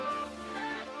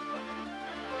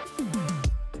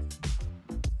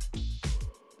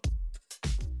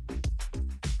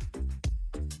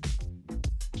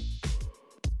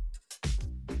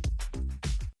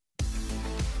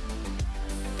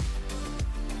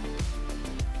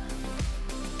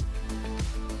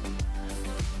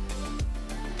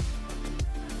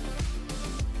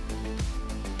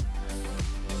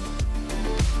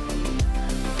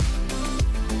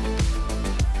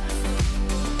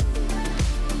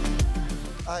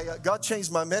God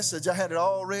changed my message. I had it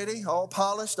all ready, all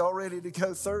polished, all ready to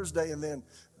go Thursday, and then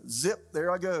zip, there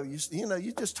I go. You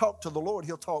just talk to the Lord,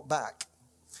 He'll talk back.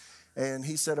 And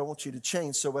He said, I want you to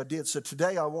change, so I did. So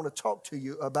today I want to talk to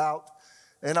you about,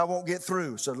 and I won't get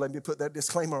through, so let me put that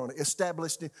disclaimer on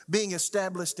it, being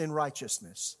established in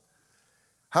righteousness.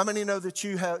 How many know that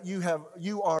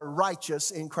you are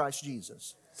righteous in Christ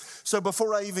Jesus? So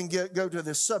before I even go to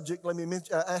this subject, let me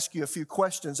ask you a few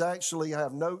questions. I actually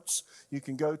have notes. You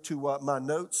can go to my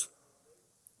notes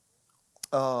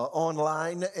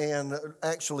online and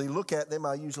actually look at them.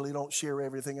 I usually don't share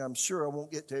everything. I'm sure I won't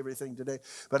get to everything today.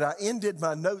 But I ended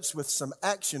my notes with some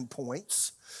action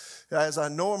points, as I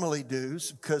normally do,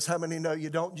 because how many know you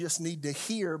don't just need to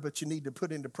hear, but you need to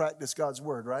put into practice God's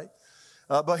word, right?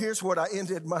 But here's what I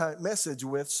ended my message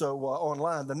with, so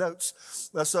online, the notes.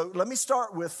 So let me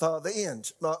start with the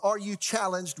end. Are you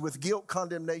challenged with guilt,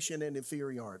 condemnation, and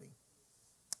inferiority?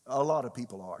 A lot of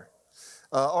people are.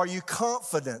 Are you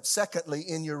confident, secondly,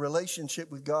 in your relationship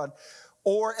with God?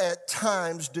 Or at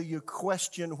times, do you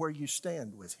question where you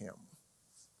stand with Him?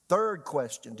 Third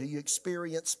question, do you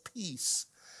experience peace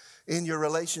in your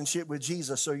relationship with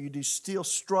Jesus? Or do you still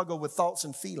struggle with thoughts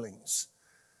and feelings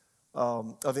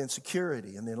of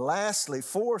insecurity? And then lastly,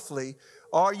 fourthly,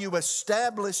 are you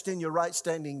established in your right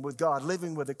standing with God,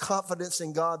 living with a confidence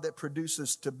in God that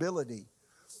produces stability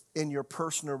in your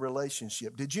personal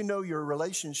relationship? Did you know your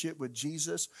relationship with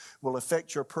Jesus will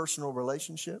affect your personal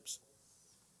relationships?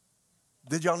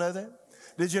 Did y'all know that?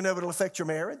 Did you know it'll affect your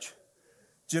marriage?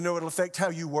 Do you know it'll affect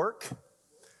how you work?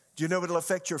 Do you know it'll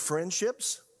affect your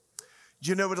friendships? Do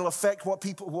you know it'll affect what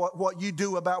you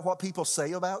do about what people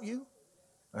say about you?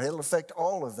 It'll affect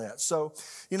all of that. So,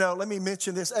 let me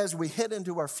mention this as we head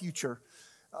into our future.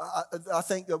 I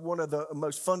think that one of the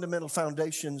most fundamental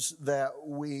foundations that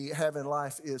we have in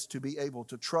life is to be able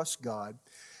to trust God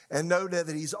and know that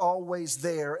He's always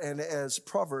there. And as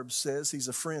Proverbs says, He's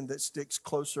a friend that sticks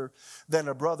closer than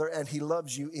a brother, and He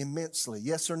loves you immensely.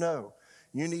 Yes or no?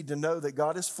 You need to know that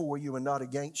God is for you and not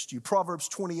against you. Proverbs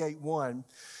 28:1.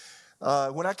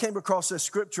 When I came across this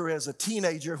scripture as a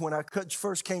teenager, when I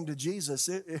first came to Jesus,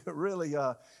 it really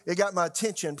it got my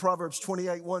attention. Proverbs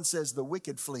 28:1 says, "The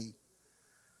wicked flee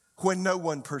when no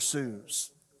one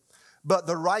pursues, but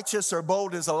the righteous are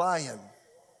bold as a lion."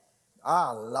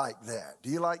 I like that. Do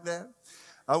you like that?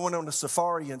 I went on a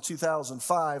safari in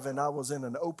 2005, and I was in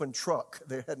an open truck.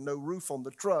 They had no roof on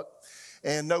the truck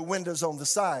and no windows on the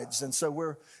sides. And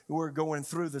so we're going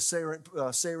through the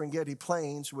Serengeti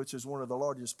Plains, which is one of the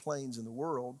largest plains in the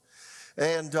world.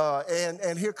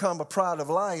 And here come a pride of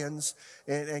lions.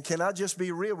 And can I just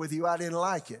be real with you? I didn't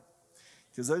like it,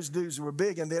 because those dudes were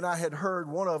big. And then I had heard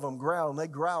one of them growl, and they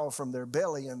growl from their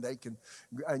belly, and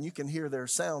you can hear their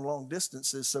sound long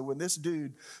distances. So when this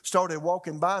dude started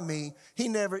walking by me, he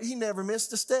never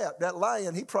missed a step. That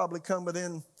lion, he probably come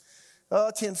within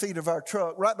 10 feet of our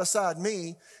truck, right beside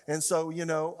me. And so,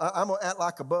 I'm going to act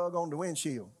like a bug on the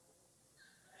windshield.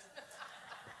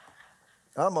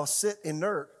 I'm going to sit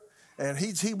inert. And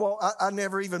he walked. I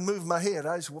never even moved my head.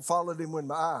 I just followed him with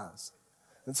my eyes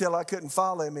until I couldn't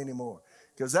follow him anymore.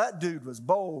 Because that dude was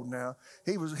bold now.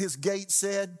 His gait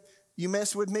said, "You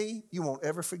mess with me, you won't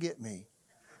ever forget me.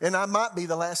 And I might be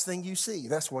the last thing you see."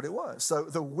 That's what it was. So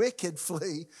the wicked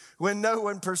flee when no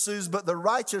one pursues, but the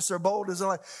righteous are bold as a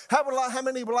lion. How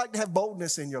many would like to have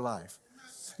boldness in your life?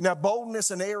 Now,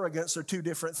 boldness and arrogance are two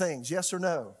different things. Yes or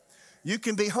no? You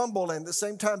can be humble and at the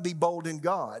same time be bold in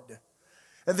God.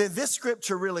 And then this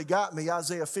scripture really got me.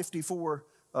 Isaiah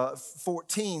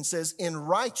 54:14 says, "In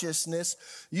righteousness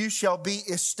you shall be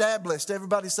established."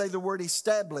 Everybody say the word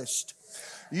established.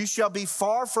 "You shall be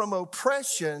far from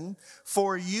oppression,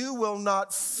 for you will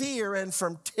not fear, and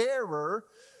from terror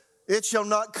it shall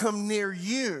not come near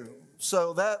you."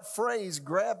 So that phrase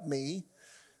grabbed me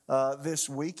this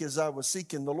week as I was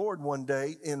seeking the Lord one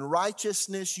day. In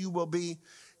righteousness you will be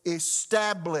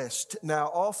established. Now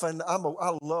often, I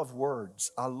love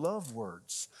words. I love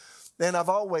words. And I've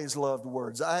always loved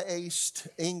words. I aced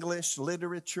English,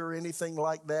 literature, anything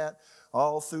like that.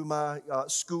 All through my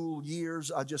school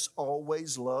years, I just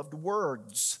always loved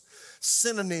words.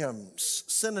 Synonyms.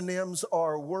 Synonyms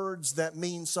are words that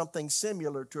mean something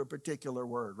similar to a particular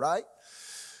word, right?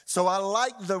 So I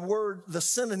like the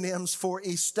synonyms for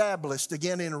established.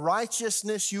 Again, in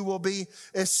righteousness you will be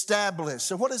established.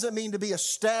 So what does it mean to be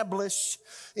established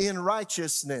in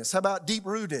righteousness? How about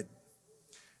deep-rooted?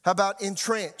 How about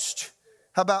entrenched?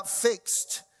 How about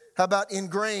fixed? How about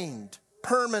ingrained?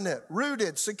 Permanent,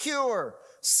 rooted, secure,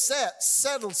 set,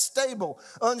 settled, stable,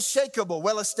 unshakable,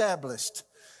 well-established.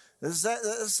 Does that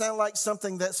sound like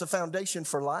something that's a foundation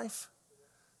for life?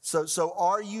 So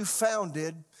are you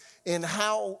founded in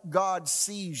how God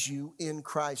sees you in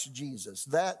Christ Jesus?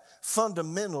 That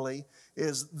fundamentally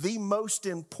is the most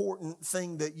important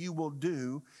thing that you will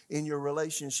do in your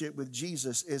relationship with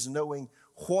Jesus, is knowing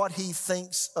what he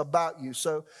thinks about you.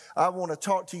 So I want to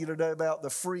talk to you today about the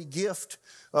free gift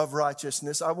of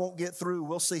righteousness. I won't get through.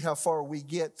 We'll see how far we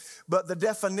get. But the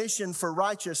definition for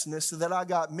righteousness that I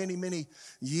got many, many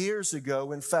years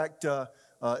ago, in fact,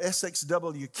 Essex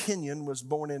W. Kenyon was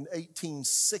born in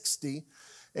 1860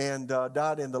 and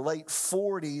died in the late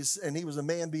 40s, and he was a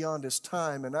man beyond his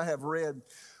time. And I have read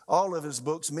all of his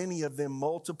books, many of them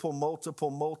multiple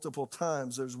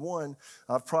times. There's one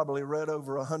I've probably read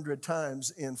over 100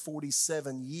 times in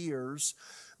 47 years,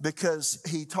 because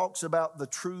he talks about the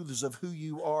truths of who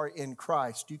you are in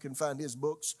Christ. You can find his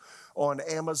books on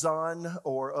Amazon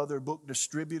or other book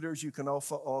distributors. You can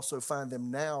also find them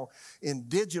now in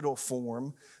digital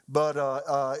form. But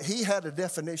he had a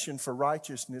definition for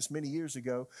righteousness many years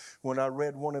ago when I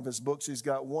read one of his books. He's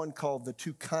got one called The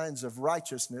Two Kinds of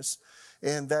Righteousness.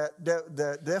 And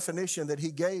that definition that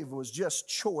he gave was just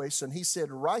choice. And he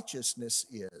said righteousness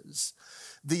is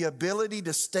the ability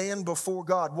to stand before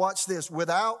God, watch this,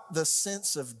 without the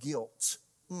sense of guilt,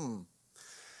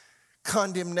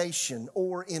 condemnation,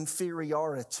 or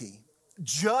inferiority,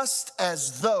 just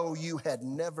as though you had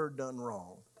never done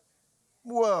wrong.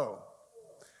 Whoa.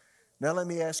 Now let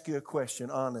me ask you a question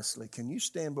honestly. Can you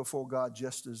stand before God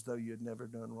just as though you had never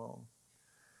done wrong?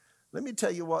 Let me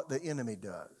tell you what the enemy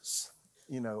does.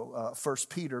 You know, 1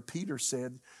 Peter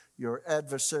said, your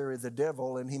adversary, the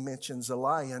devil, and he mentions a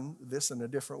lion, this in a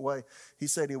different way. He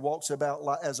said he walks about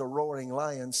as a roaring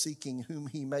lion, seeking whom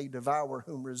he may devour,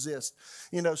 whom resist.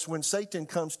 You know, so when Satan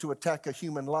comes to attack a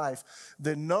human life,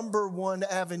 the number one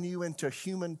avenue into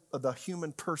the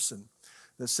human person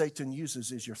that Satan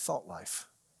uses is your thought life.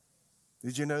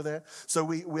 Did you know that? So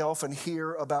we often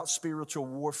hear about spiritual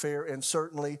warfare, and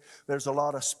certainly there's a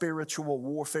lot of spiritual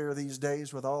warfare these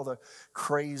days with all the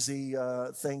crazy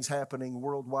things happening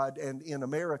worldwide and in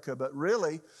America. But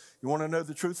really, you want to know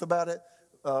the truth about it?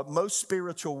 Most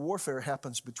spiritual warfare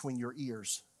happens between your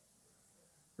ears,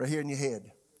 right here in your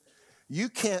head. You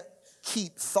can't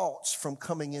keep thoughts from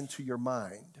coming into your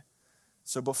mind.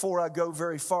 So before I go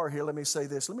very far here, let me say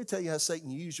this. Let me tell you how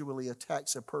Satan usually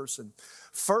attacks a person.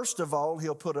 First of all,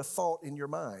 he'll put a thought in your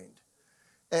mind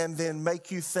and then make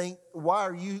you think,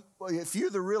 if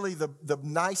you're really the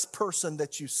nice person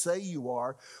that you say you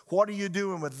are, what are you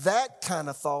doing with that kind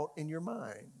of thought in your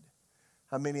mind?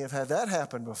 How many have had that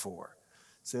happen before?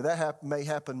 See, that may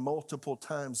happen multiple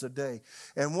times a day.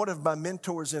 And one of my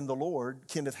mentors in the Lord,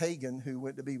 Kenneth Hagin, who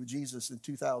went to be with Jesus in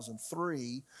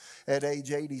 2003 at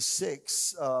age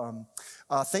 86,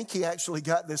 I think he actually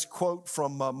got this quote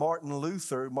from Martin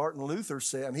Luther. Martin Luther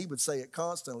said, and he would say it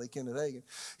constantly, Kenneth Hagin,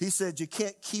 he said, you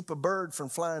can't keep a bird from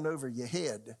flying over your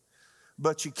head,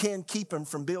 but you can keep him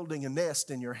from building a nest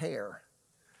in your hair.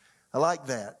 I like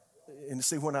that. And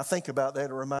see, when I think about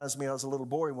that, it reminds me I was a little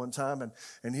boy one time,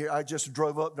 and here I just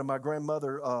drove up to my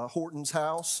grandmother Horton's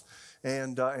house,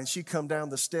 and she come down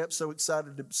the steps so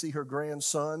excited to see her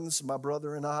grandsons, my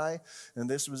brother and I, and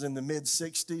this was in the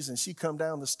mid-'60s, and she come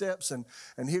down the steps, and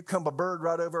here come a bird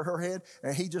right over her head,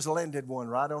 and he just landed one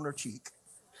right on her cheek.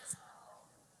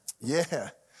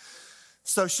 Yeah.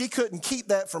 So she couldn't keep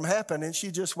that from happening. She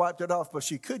just wiped it off, but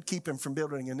she could keep him from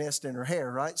building a nest in her hair,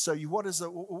 right? So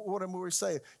what am I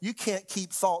saying? You can't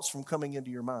keep thoughts from coming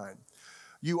into your mind.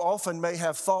 You often may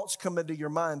have thoughts come into your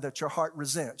mind that your heart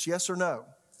resents, yes or no?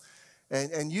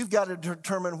 And you've got to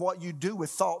determine what you do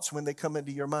with thoughts when they come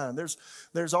into your mind.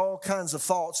 There's all kinds of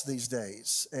thoughts these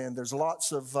days, and there's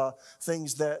lots of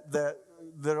things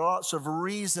there are lots of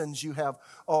reasons you have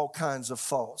all kinds of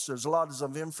thoughts. There's lots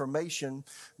of information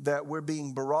that we're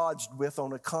being barraged with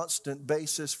on a constant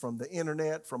basis from the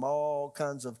internet, from all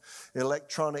kinds of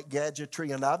electronic gadgetry.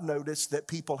 And I've noticed that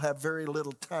people have very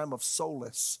little time of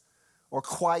solace or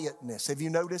quietness. Have you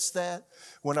noticed that?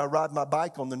 When I ride my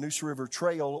bike on the Neuse River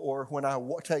Trail, or when I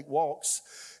take walks,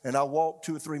 and I walk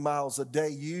 2 or 3 miles a day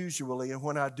usually, and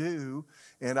when I do,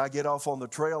 and I get off on the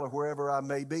trail or wherever I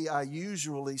may be, I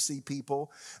usually see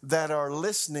people that are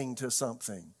listening to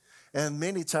something. And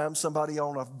many times somebody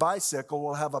on a bicycle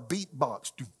will have a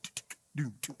beatbox,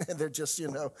 and they're just,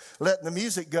 letting the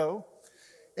music go,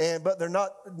 but they're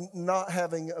not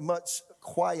having much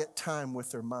quiet time with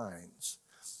their minds.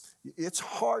 It's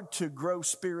hard to grow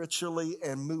spiritually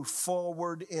and move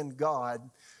forward in God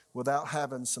without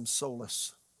having some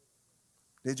solace.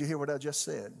 Did you hear what I just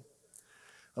said?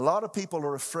 A lot of people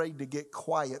are afraid to get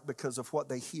quiet because of what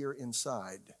they hear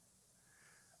inside.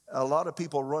 A lot of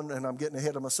people run, and I'm getting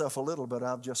ahead of myself a little, but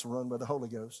I've just run with the Holy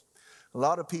Ghost. A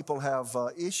lot of people have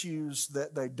issues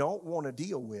that they don't want to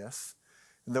deal with.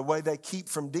 And the way they keep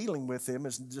from dealing with them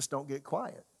is just don't get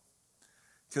quiet.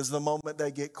 Because the moment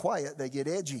they get quiet, they get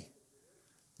edgy.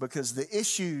 Because the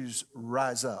issues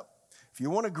rise up. If you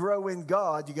want to grow in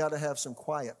God, you got to have some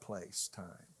quiet place time.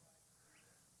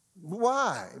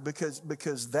 Why?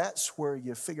 Because that's where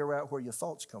you figure out where your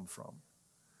thoughts come from.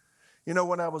 You know,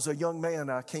 when I was a young man,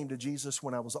 I came to Jesus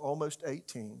when I was almost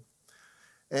 18.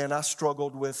 And I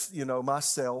struggled with,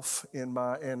 myself and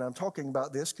I'm talking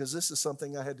about this because this is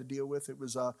something I had to deal with. It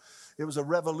was a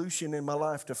revolution in my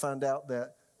life to find out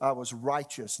that I was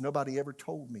righteous. Nobody ever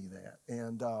told me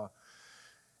that.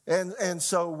 And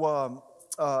so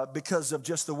because of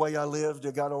just the way I lived,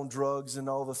 I got on drugs and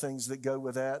all the things that go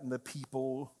with that and the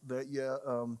people that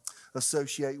you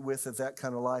associate with that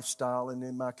kind of lifestyle. And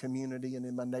in my community and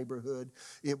in my neighborhood,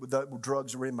 the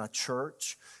drugs were in my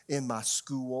church, in my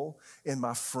school, in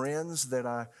my friends that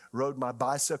I rode my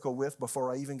bicycle with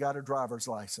before I even got a driver's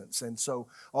license. And so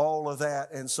all of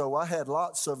that. And so I had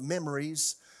lots of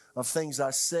memories of things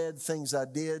I said, things I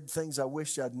did, things I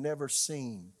wish I'd never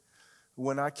seen.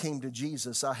 When I came to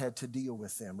Jesus, I had to deal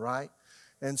with them, right?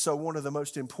 And so one of the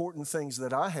most important things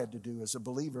that I had to do as a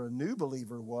believer, a new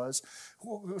believer, was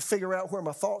figure out where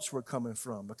my thoughts were coming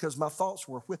from because my thoughts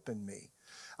were whipping me.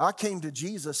 I came to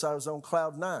Jesus, I was on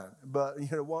cloud 9, but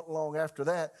it wasn't long after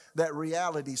that, that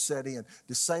reality set in.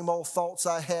 The same old thoughts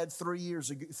I had 3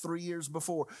 years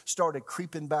before started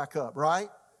creeping back up, right?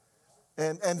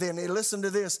 And then listen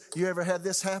to this. You ever had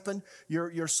this happen?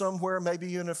 You're somewhere, maybe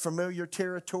you're in a familiar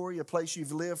territory, a place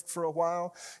you've lived for a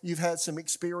while. You've had some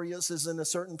experiences in a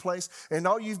certain place. And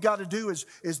all you've got to do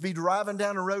is be driving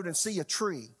down the road and see a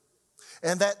tree.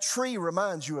 And that tree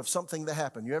reminds you of something that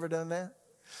happened. You ever done that?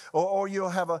 Or you'll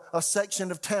have a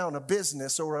section of town, a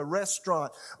business or a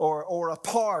restaurant or a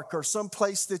park or some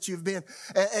place that you've been.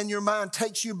 And your mind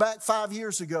takes you back 5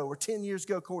 years ago or 10 years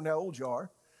ago, according to how old you are.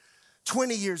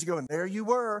 20 years ago, and there you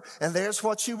were, and there's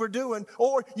what you were doing.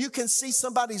 Or you can see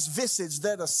somebody's visage,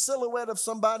 that a silhouette of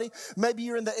somebody. Maybe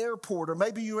you're in the airport, or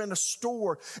maybe you're in a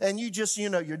store, and you just,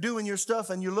 you're doing your stuff,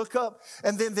 and you look up,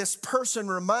 and then this person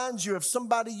reminds you of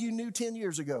somebody you knew 10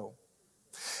 years ago.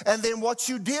 And then what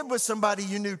you did with somebody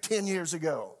you knew 10 years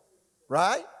ago,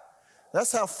 right?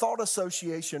 That's how thought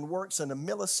association works in a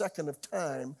millisecond of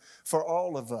time for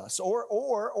all of us.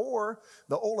 Or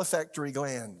the olfactory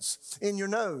glands in your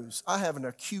nose. I have an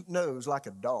acute nose like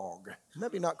a dog.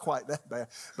 Maybe not quite that bad,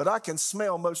 but I can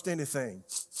smell most anything.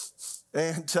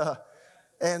 And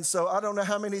so I don't know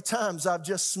how many times I've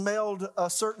just smelled a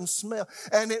certain smell,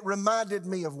 and it reminded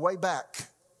me of way back.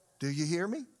 Do you hear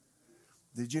me?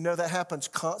 Did you know that happens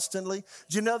constantly?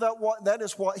 Did you know that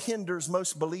is what hinders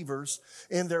most believers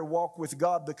in their walk with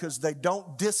God, because they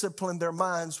don't discipline their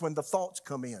minds when the thoughts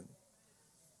come in?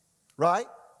 Right?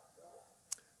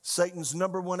 Satan's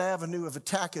number one avenue of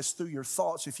attack is through your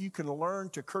thoughts. If you can learn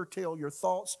to curtail your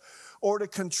thoughts or to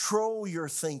control your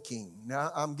thinking.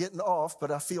 Now, I'm getting off,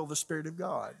 but I feel the Spirit of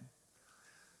God.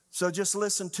 So just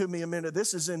listen to me a minute.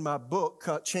 This is in my book,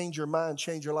 Change Your Mind,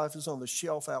 Change Your Life. It's on the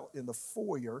shelf out in the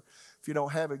foyer. If you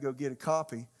don't have it, go get a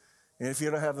copy. And if you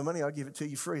don't have the money, I'll give it to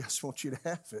you free. I just want you to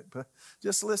have it. But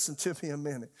just listen to me a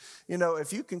minute.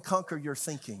 If you can conquer your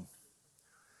thinking,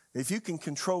 if you can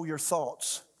control your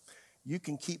thoughts, you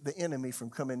can keep the enemy from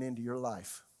coming into your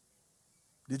life.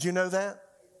 Did you know that?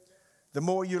 The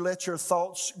more you let your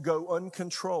thoughts go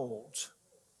uncontrolled,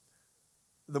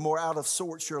 the more out of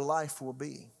sorts your life will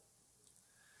be.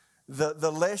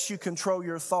 The less you control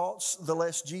your thoughts, the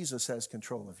less Jesus has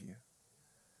control of you.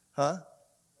 Huh?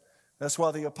 That's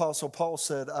why the Apostle Paul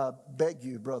said, I beg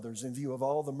you, brothers, in view of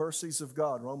all the mercies of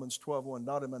God, Romans 12:1,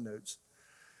 not in my notes,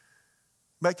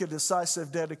 make a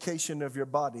decisive dedication of your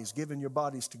bodies, giving your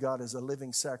bodies to God as a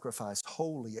living sacrifice,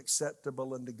 holy,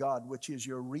 acceptable unto God, which is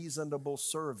your reasonable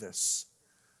service.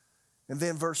 And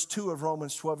then verse 2 of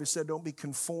Romans 12, he said, don't be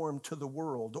conformed to the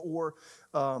world. Or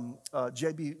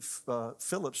J.B.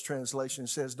 Phillips' translation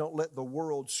says, don't let the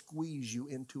world squeeze you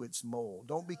into its mold.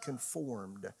 Don't be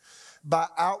conformed by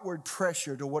outward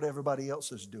pressure to what everybody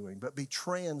else is doing, but be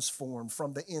transformed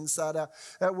from the inside out.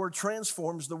 That word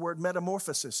transforms the word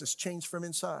metamorphosis. It's changed from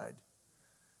inside.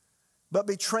 But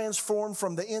be transformed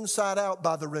from the inside out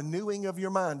by the renewing of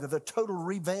your mind, the total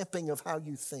revamping of how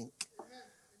you think,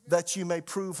 that you may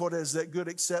prove what is that good,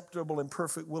 acceptable, and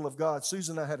perfect will of God.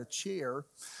 Susan and I had a chair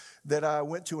that I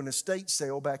went to an estate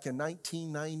sale back in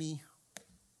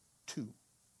 1992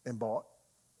 and bought.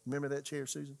 Remember that chair,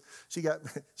 Susan? She got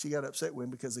upset with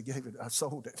me because they gave it. I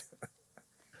sold it.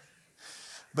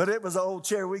 But it was an old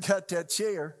chair. We got that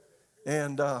chair,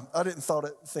 and I didn't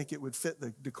think it would fit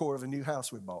the decor of a new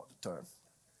house we bought at the time.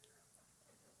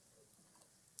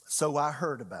 So I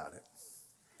heard about it.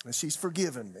 And she's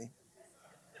forgiven me.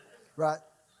 Right?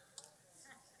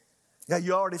 Yeah,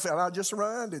 you already found. I just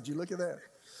reminded you. Look at that.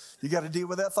 You got to deal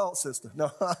with that thought, sister. No.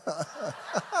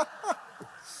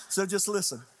 So just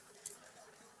listen.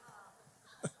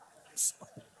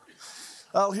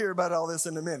 I'll hear about all this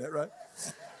in a minute, right?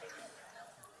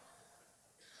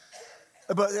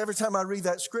 But every time I read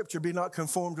that scripture, be not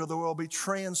conformed to the world, be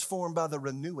transformed by the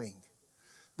renewing.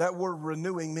 That word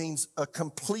renewing means a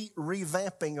complete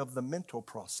revamping of the mental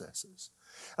processes.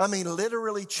 I mean,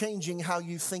 literally changing how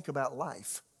you think about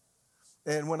life.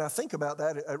 And when I think about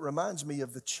that, it reminds me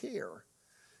of the chair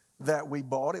that we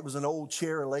bought. It was an old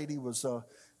chair. A lady was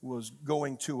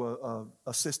going to a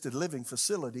assisted living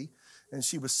facility, and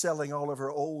she was selling all of her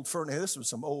old furniture. This was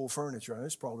some old furniture.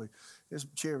 This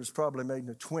chair was probably made in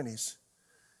the 20s.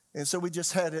 And so we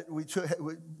just had it. We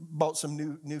bought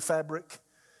some new fabric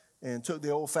and took the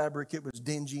old fabric. It was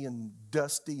dingy and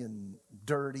dusty and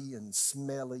dirty and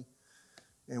smelly,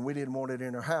 and we didn't want it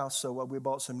in our house, so we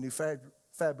bought some new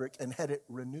fabric and had it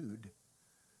renewed.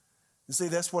 You see,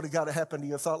 that's what got to happen to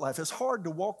your thought life. It's hard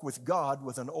to walk with God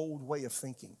with an old way of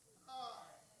thinking.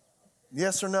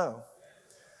 Yes or no?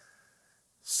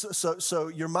 So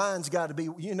your mind's got to be,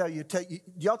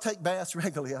 y'all take baths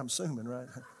regularly, I'm assuming, right?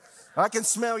 I can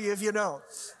smell you if you don't.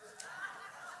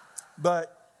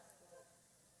 But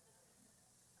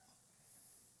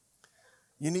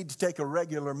you need to take a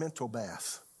regular mental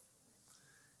bath.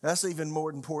 That's even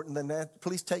more important than that.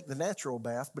 Please take the natural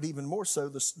bath, but even more so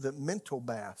the mental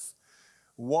bath.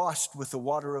 Washed with the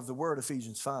water of the word,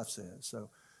 Ephesians 5 says. So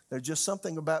there's just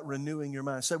something about renewing your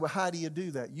mind. Say, well, how do you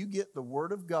do that? You get the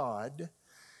word of God,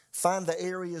 find the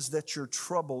areas that you're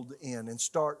troubled in, and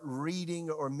start reading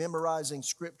or memorizing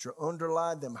scripture.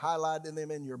 Underline them, highlighting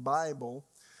them in your Bible.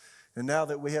 And now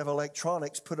that we have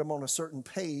electronics, put them on a certain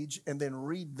page and then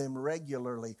read them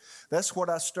regularly. That's what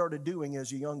I started doing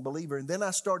as a young believer. And then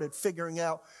I started figuring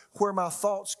out where my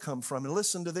thoughts come from. And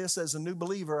listen to this, as a new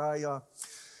believer, I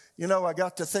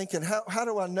got to thinking, how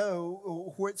do I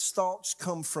know which thoughts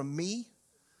come from me,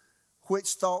 which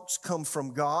thoughts come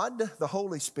from God, the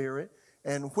Holy Spirit,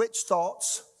 and which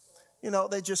thoughts,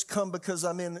 they just come because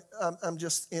I'm in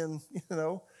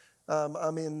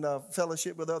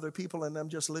fellowship with other people and I'm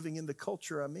just living in the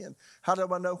culture I'm in. How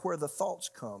do I know where the thoughts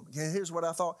come? Here's what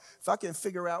I thought. If I can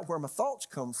figure out where my thoughts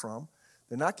come from,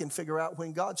 then I can figure out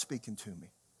when God's speaking to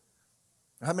me.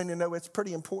 How many know it's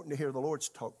pretty important to hear the Lord's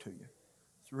talk to you?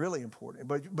 It's really important.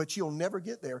 But you'll never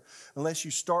get there unless you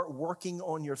start working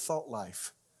on your thought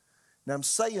life. Now, I'm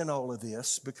saying all of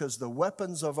this because the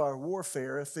weapons of our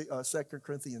warfare, 2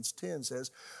 Corinthians 10 says,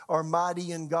 are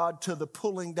mighty in God to the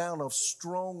pulling down of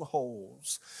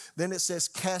strongholds. Then it says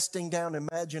casting down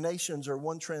imaginations, or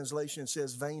one translation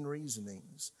says vain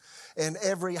reasonings. And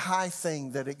every high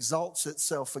thing that exalts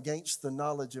itself against the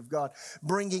knowledge of God,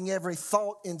 bringing every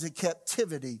thought into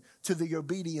captivity to the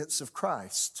obedience of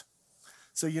Christ.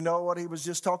 So you know what he was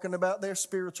just talking about there?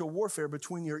 Spiritual warfare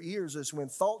between your ears is when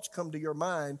thoughts come to your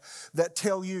mind that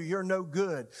tell you you're no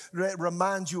good, that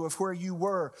remind you of where you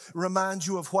were, remind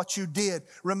you of what you did,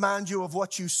 remind you of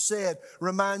what you said,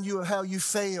 remind you of how you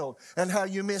failed and how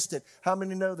you missed it. How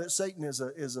many know that Satan is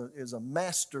a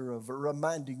master of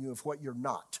reminding you of what you're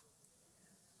not?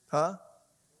 Huh?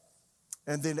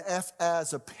 And then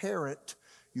as a parent,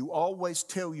 you always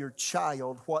tell your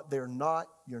child what they're not.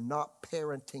 You're not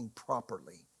parenting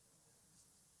properly.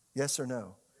 Yes or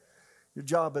no? Your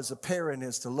job as a parent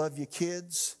is to love your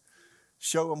kids,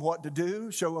 show them what to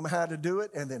do, show them how to do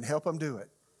it, and then help them do it.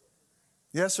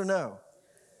 Yes or no?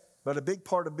 But a big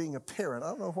part of being a parent, I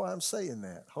don't know why I'm saying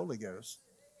that, Holy Ghost.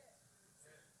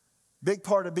 Big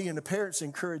part of being a parent is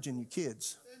encouraging your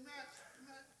kids.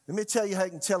 Let me tell you how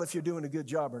you can tell if you're doing a good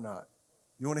job or not.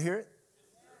 You want to hear it?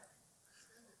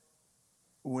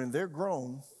 When they're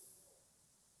grown,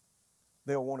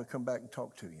 they'll want to come back and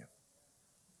talk to you.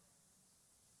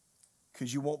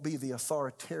 Because you won't be the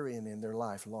authoritarian in their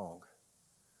life long.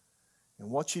 And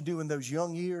what you do in those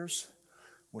young years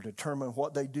will determine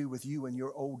what they do with you in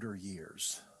your older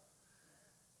years.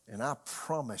 And I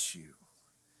promise you,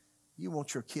 you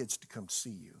want your kids to come see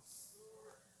you.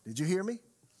 Did you hear me?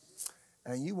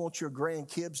 And you want your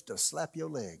grandkids to slap your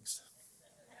legs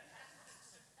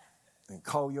and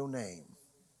call your name.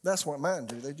 That's what mine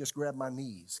do. They just grab my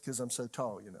knees because I'm so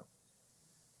tall,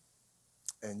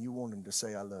 And you want them to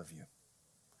say, I love you.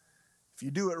 If you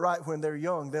do it right when they're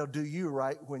young, they'll do you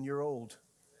right when you're old.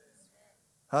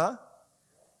 Huh?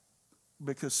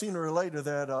 Because sooner or later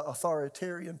that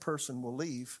authoritarian person will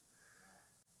leave.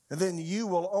 And then you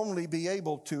will only be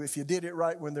able to, if you did it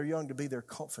right when they're young, to be their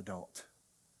confidant,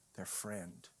 their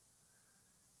friend.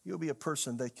 You'll be a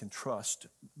person they can trust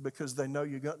because they know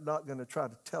you're not going to try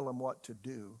to tell them what to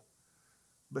do,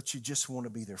 but you just want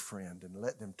to be their friend and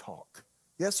let them talk.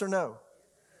 Yes or no?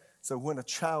 So when a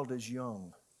child is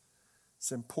young,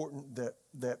 it's important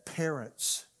that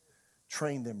parents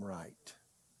train them right.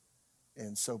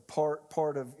 And so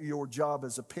part of your job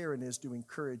as a parent is to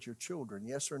encourage your children.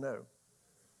 Yes or no?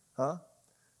 Huh?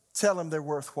 Tell them they're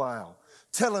worthwhile.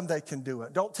 Tell them they can do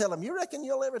it. Don't tell them, you reckon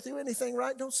you'll ever do anything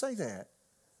right? Don't say that.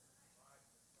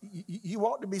 You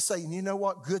ought to be saying, you know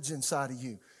what? Good's inside of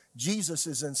you. Jesus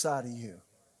is inside of you.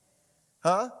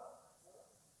 Huh?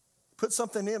 Put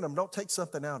something in them. Don't take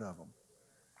something out of them.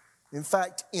 In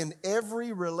fact, in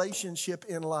every relationship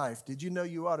in life, did you know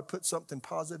you ought to put something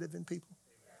positive in people?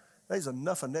 There's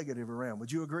enough of negative around.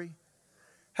 Would you agree?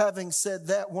 Having said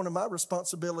that, one of my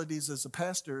responsibilities as a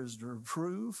pastor is to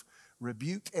reprove,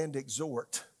 rebuke, and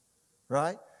exhort.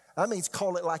 Right? That means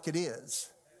call it like it is.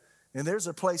 And there's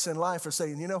a place in life for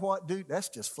saying, you know what, dude, that's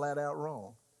just flat out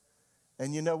wrong.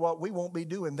 And you know what, we won't be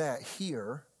doing that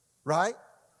here, right?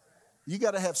 You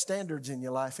got to have standards in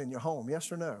your life, in your home,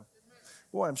 yes or no?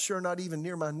 Boy, I'm sure not even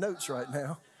near my notes right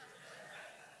now.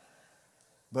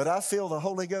 But I feel the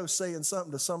Holy Ghost saying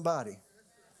something to somebody.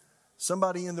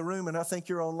 Somebody in the room, and I think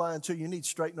you're online too, you need to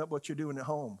straighten up what you're doing at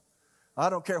home. I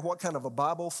don't care what kind of a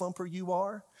Bible thumper you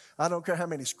are. I don't care how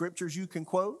many scriptures you can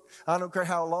quote. I don't care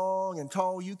how long and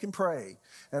tall you can pray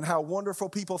and how wonderful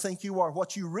people think you are.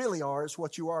 What you really are is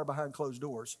what you are behind closed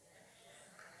doors.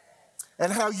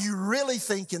 And how you really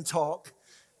think and talk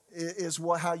is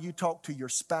how you talk to your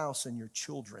spouse and your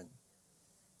children.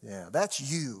 Yeah, that's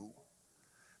you.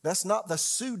 That's not the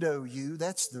pseudo you,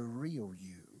 that's the real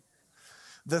you.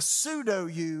 The pseudo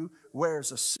you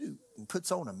wears a suit and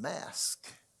puts on a mask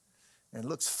and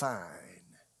looks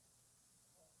fine.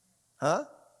 Huh?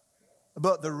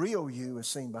 But the real you is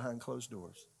seen behind closed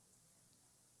doors.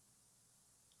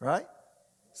 Right?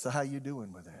 So how you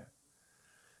doing with that?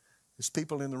 There's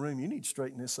people in the room, you need to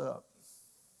straighten this up.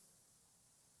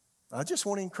 I just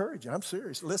want to encourage you. I'm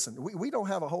serious. Listen, we don't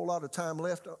have a whole lot of time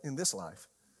left in this life.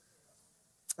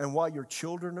 And while your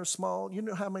children are small, you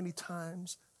know how many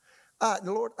times,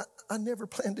 Lord, I never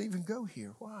planned to even go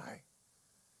here. Why?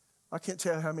 I can't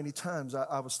tell you how many times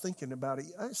I was thinking about it.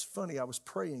 It's funny, I was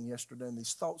praying yesterday and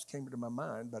these thoughts came into my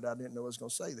mind, but I didn't know I was going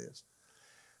to say this.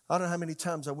 I don't know how many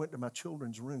times I went to my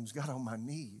children's rooms, got on my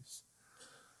knees,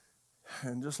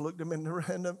 and just looked them in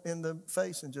the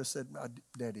face and just said,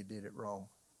 Daddy did it wrong.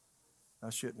 I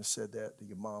shouldn't have said that to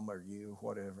your mom or you,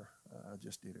 whatever. I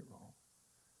just did it wrong.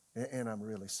 And I'm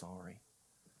really sorry.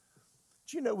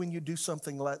 Do you know when you do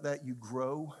something like that, you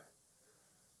grow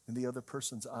in the other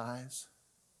person's eyes?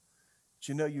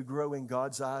 Do you know you grow in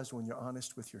God's eyes when you're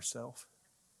honest with yourself?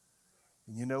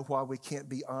 And you know why we can't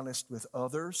be honest with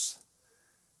others?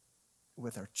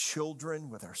 With our children,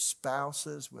 with our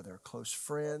spouses, with our close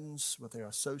friends, with our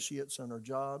associates on our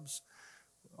jobs.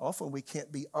 Often we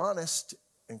can't be honest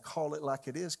and call it like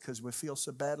it is because we feel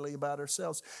so badly about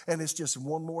ourselves. And it's just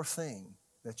one more thing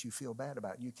that you feel bad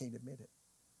about. You can't admit it.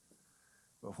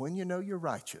 But when you know you're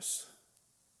righteous,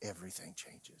 everything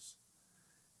changes.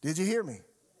 Did you hear me?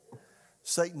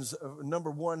 Satan's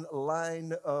number one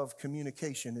line of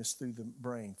communication is through the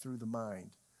brain, through the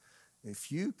mind.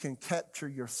 If you can capture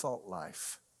your thought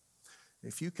life,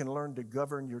 if you can learn to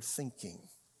govern your thinking,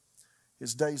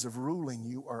 his days of ruling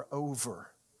you are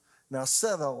over. Now, I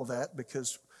said all that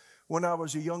because when I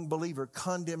was a young believer,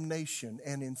 condemnation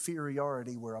and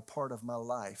inferiority were a part of my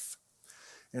life.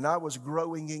 And I was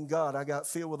growing in God. I got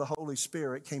filled with the Holy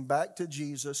Spirit, came back to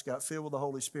Jesus, got filled with the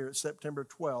Holy Spirit September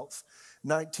 12th,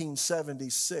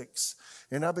 1976.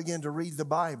 And I began to read the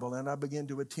Bible, and I began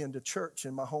to attend a church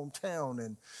in my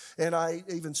hometown. And I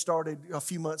even started a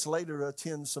few months later to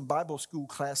attend some Bible school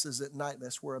classes at night.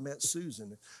 That's where I met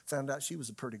Susan. Found out she was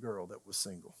a pretty girl that was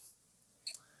single.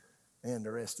 And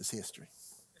the rest is history.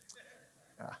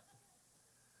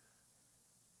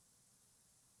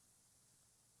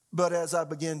 But as I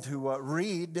began to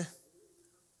read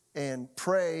and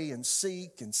pray and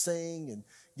seek and sing and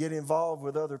get involved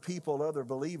with other people, other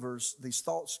believers, these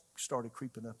thoughts started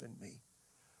creeping up in me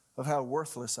of how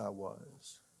worthless I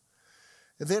was.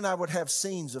 And then I would have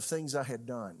scenes of things I had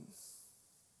done.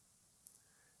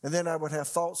 And then I would have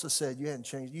thoughts that said, you hadn't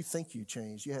changed. You think you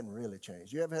changed. You hadn't really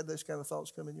changed. You ever had those kind of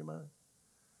thoughts come in your mind?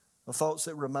 The thoughts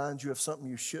that remind you of something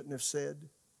you shouldn't have said?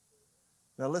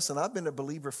 Now listen, I've been a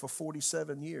believer for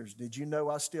 47 years. Did you know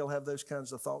I still have those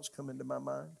kinds of thoughts come into my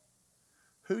mind?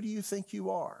 Who do you think you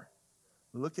are?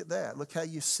 Look at that. Look how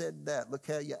you said that. Look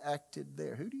how you acted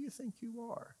there. Who do you think you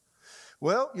are?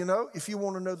 Well, you know, if you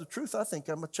want to know the truth, I think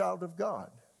I'm a child of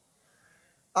God.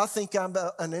 I think I'm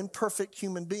an imperfect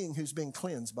human being who's been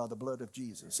cleansed by the blood of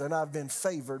Jesus. And I've been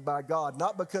favored by God,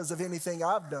 not because of anything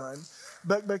I've done,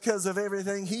 but because of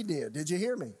everything He did. Did you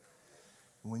hear me?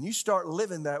 When you start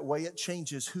living that way, it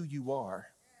changes who you are.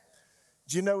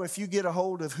 Do you know if you get a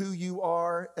hold of who you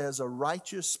are as a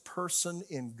righteous person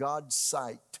in God's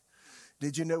sight,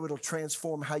 did you know it'll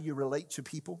transform how you relate to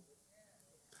people?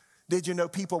 Did you know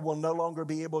people will no longer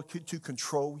be able to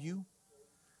control you?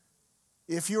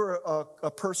 If you're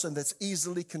a person that's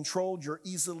easily controlled, you're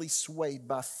easily swayed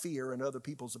by fear and other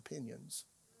people's opinions.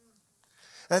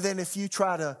 And then if you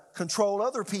try to control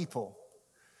other people,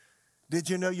 did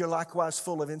you know you're likewise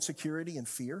full of insecurity and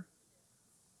fear?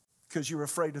 Because you're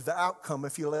afraid of the outcome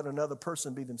if you let another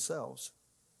person be themselves.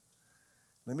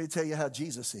 Let me tell you how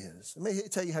Jesus is. Let me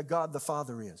tell you how God the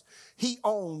Father is. He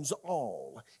owns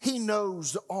all. He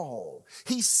knows all.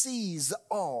 He sees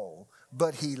all,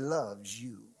 but He loves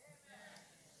you.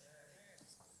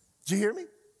 Did you hear me?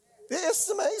 It's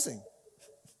amazing.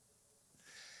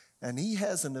 And He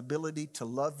has an ability to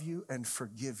love you and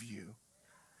forgive you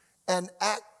and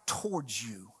act towards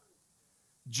you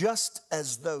just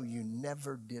as though you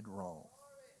never did wrong.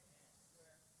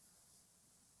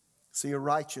 See, your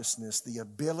righteousness, the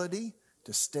ability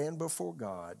to stand before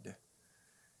God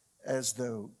as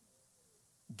though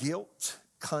guilt,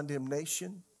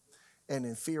 condemnation, and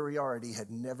inferiority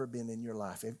had never been in your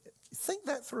life. Think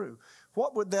that through.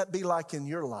 What would that be like in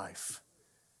your life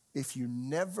if you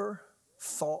never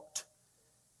thought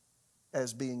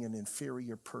as being an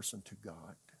inferior person to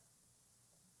God?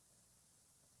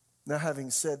 Now, having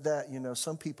said that, you know,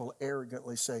 some people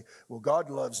arrogantly say, well, God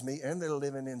loves me, and they're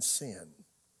living in sin.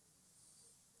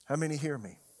 How many hear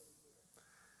me?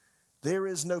 There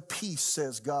is no peace,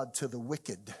 says God, to the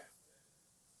wicked.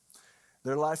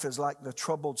 Their life is like the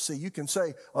troubled sea. You can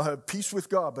say, I have peace with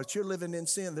God, but you're living in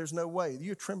sin. There's no way.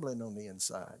 You're trembling on the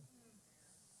inside.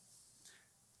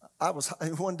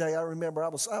 One day I remember I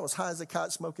was high as a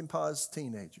kite smoking pot as a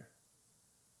teenager.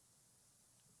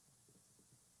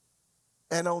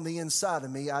 And on the inside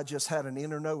of me, I just had an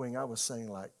inner knowing. I was saying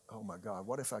like, oh my God,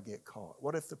 what if I get caught?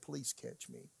 What if the police catch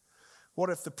me? What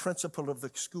if the principal of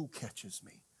the school catches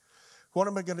me? What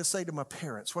am I going to say to my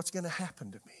parents? What's going to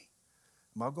happen to me?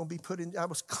 Am I going to be put in? I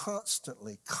was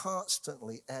constantly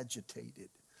agitated.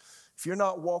 If you're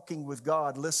not walking with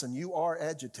God, listen, you are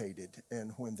agitated.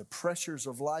 And when the pressures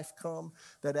of life come,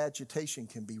 that agitation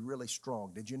can be really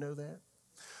strong. Did you know that?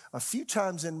 A few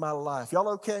times in my life, y'all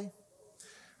okay?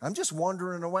 I'm just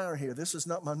wandering around here. This is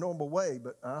not my normal way,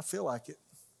 but I feel like it.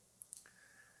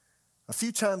 A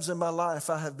few times in my life,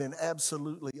 I have been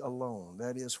absolutely alone.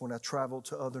 That is when I travel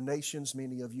to other nations.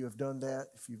 Many of you have done that.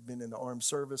 If you've been in the armed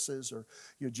services or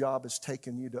your job has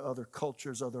taken you to other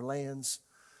cultures, other lands,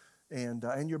 and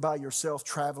you're by yourself,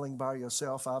 traveling by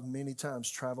yourself. I've many times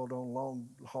traveled on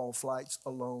long-haul flights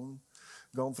alone,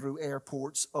 gone through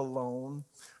airports alone.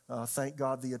 Thank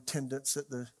God the attendants at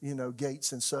the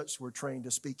gates and such were trained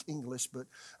to speak English, but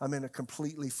I'm in a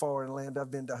completely foreign land. I've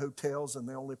been to hotels, and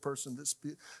the only person that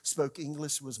spoke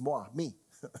English was me.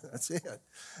 That's it.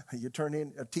 You turn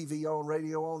in a TV on,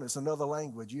 radio on, it's another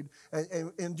language.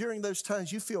 And during those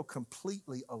times, you feel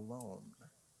completely alone.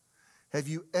 Have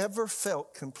you ever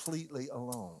felt completely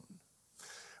alone?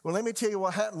 Well, let me tell you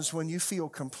what happens when you feel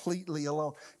completely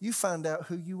alone. You find out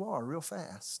who you are real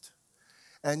fast.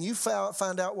 And you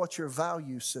find out what your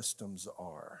value systems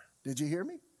are. Did you hear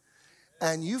me?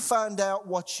 And you find out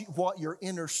what your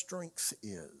inner strength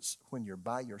is when you're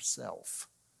by yourself.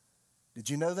 Did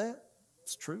you know that?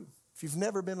 It's true. If you've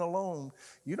never been alone,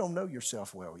 you don't know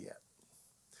yourself well yet.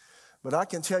 But I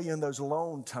can tell you in those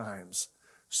alone times,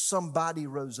 somebody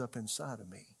rose up inside of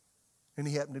me. And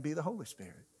He happened to be the Holy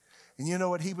Spirit. And you know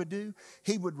what He would do?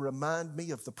 He would remind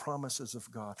me of the promises of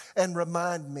God and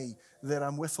remind me that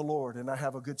I'm with the Lord and I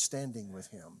have a good standing with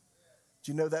Him.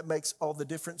 Do you know that makes all the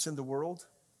difference in the world?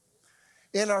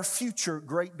 In our future,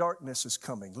 great darkness is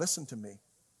coming. Listen to me.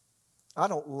 I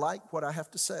don't like what I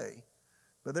have to say,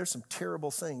 but there's some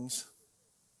terrible things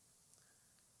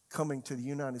coming to the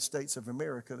United States of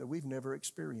America that we've never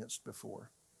experienced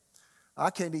before. I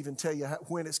can't even tell you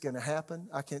when it's going to happen.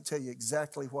 I can't tell you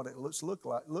exactly what it looks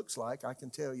like. I can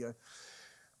tell you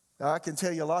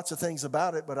lots of things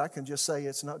about it, but I can just say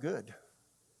it's not good.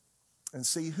 And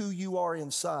see who you are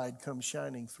inside come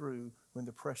shining through when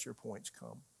the pressure points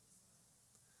come.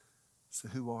 So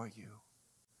who are you?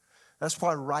 That's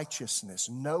why righteousness,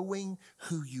 knowing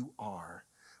who you are,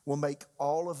 will make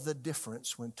all of the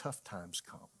difference when tough times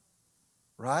come.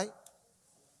 Right?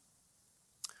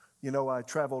 You know, I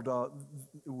traveled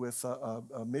with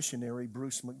a missionary,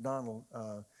 Bruce McDonald.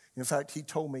 In fact, he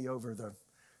told me over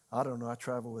I don't know, I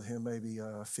traveled with him maybe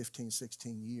 15,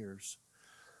 16 years.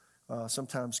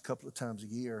 Sometimes a couple of times a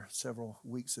year, several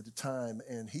weeks at a time.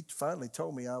 And he finally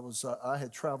told me I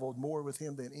had traveled more with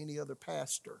him than any other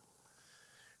pastor.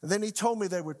 And then he told me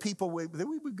there were people, that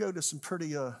we would go to some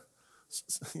pretty,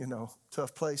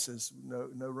 tough places.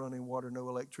 No running water, no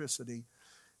electricity.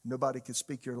 Nobody could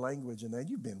speak your language. And then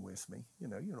you've been with me. You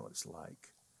know what it's like.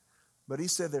 But he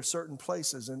said there are certain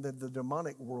places, and that the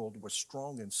demonic world was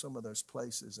strong in some of those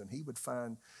places. And he would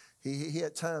find, he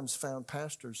at times found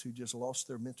pastors who just lost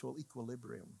their mental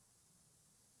equilibrium.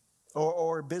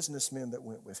 Or businessmen that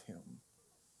went with him.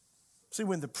 See,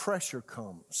 when the pressure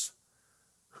comes,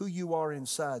 who you are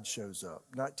inside shows up.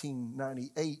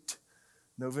 1998,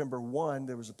 November 1,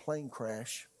 there was a plane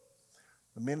crash,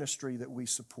 a ministry that we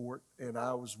support, and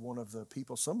I was one of the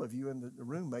people. Some of you in the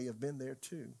room may have been there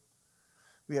too.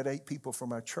 We had 8 people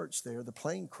from our church there. The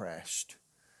plane crashed.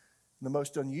 And the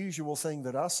most unusual thing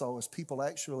that I saw was people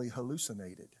actually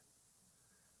hallucinated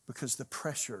because the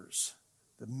pressures,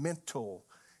 the mental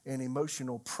and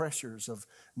emotional pressures of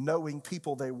knowing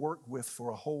people they worked with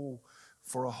for a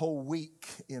whole week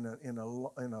in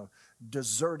a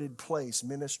deserted place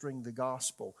ministering the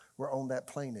gospel were on that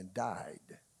plane and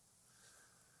died.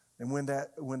 And when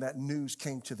that news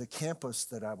came to the campus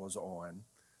that I was on,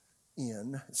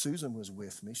 Susan was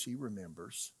with me, she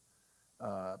remembers,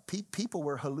 people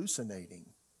were hallucinating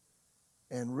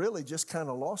and really just kind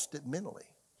of lost it mentally.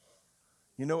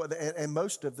 You know, and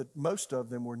most of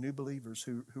them were new believers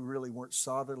who really weren't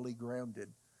solidly grounded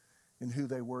in who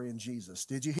they were in Jesus.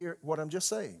 Did you hear what I'm just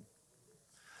saying?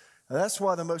 Now, that's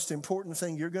why the most important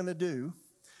thing you're going to do,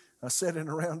 I said in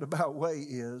a roundabout way,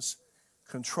 is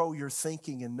control your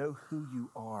thinking and know who you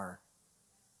are.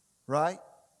 Right?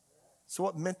 So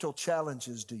what mental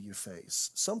challenges do you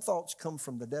face? Some thoughts come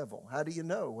from the devil. How do you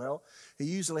know? Well, he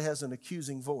usually has an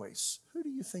accusing voice. Who do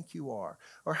you think you are?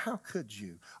 Or how could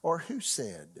you? Or who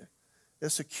said?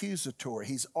 It's accusatory.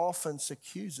 He's often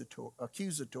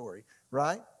accusatory,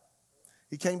 right?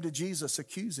 He came to Jesus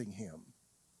accusing him.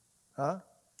 Huh?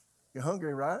 You're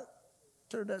hungry, right?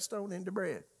 Turn that stone into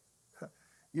bread.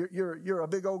 You're a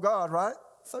big old God, right?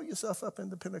 Throw yourself up in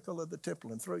the pinnacle of the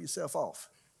temple and throw yourself off.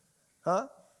 Huh?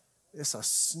 It's a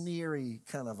sneery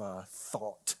kind of a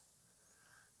thought.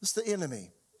 It's the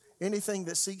enemy. Anything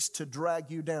that seeks to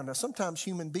drag you down. Now, sometimes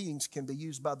human beings can be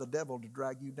used by the devil to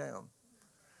drag you down.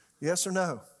 Yes or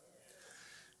no?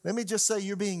 Let me just say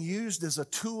you're being used as a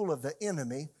tool of the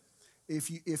enemy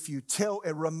if you tell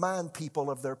and remind people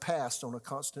of their past on a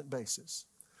constant basis.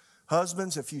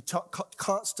 Husbands, if you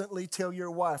constantly tell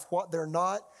your wife what they're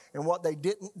not and what they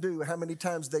didn't do, how many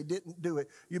times they didn't do it,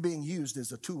 you're being used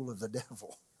as a tool of the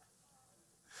devil.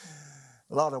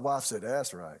 A lot of wives said,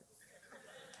 that's right.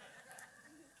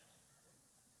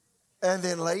 And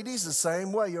then ladies, the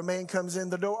same way. Your man comes in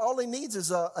the door. All he needs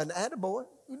is an attaboy.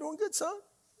 You doing good, son?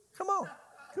 Come on.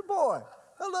 Good boy.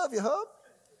 I love you, hub.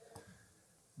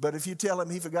 But if you tell him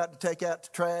he forgot to take out the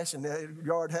trash and the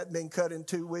yard hadn't been cut in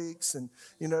 2 weeks and,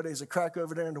 there's a crack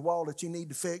over there in the wall that you need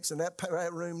to fix and that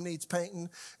room needs painting.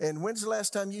 And when's the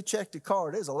last time you checked the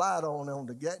car? There's a light on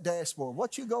the dashboard.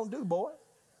 What you going to do, boy?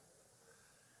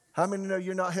 How many know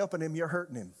you're not helping him, you're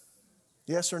hurting him?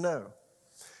 Yes or no?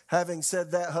 Having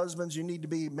said that, husbands, you need to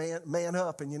be man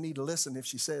up and you need to listen if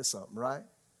she says something, right?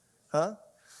 Huh?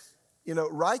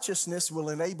 Righteousness will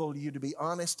enable you to be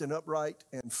honest and upright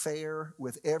and fair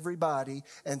with everybody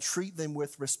and treat them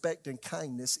with respect and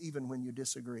kindness even when you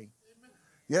disagree.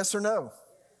 Yes or no?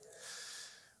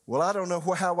 Well, I don't know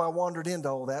how I wandered into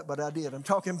all that, but I did. I'm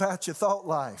talking about your thought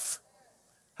life.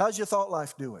 How's your thought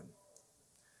life doing?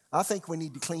 I think we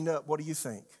need to clean up. What do you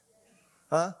think?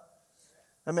 Huh?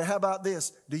 I mean, how about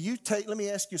this? Let me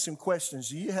ask you some questions.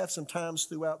 Do you have some times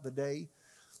throughout the day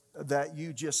that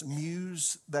you just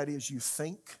muse, that is, you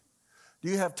think? Do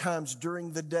you have times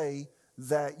during the day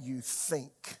that you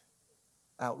think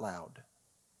out loud?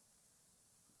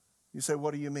 You say,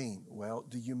 what do you mean? Well,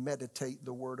 do you meditate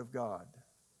the Word of God?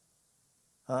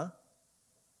 Huh?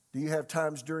 Do you have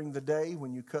times during the day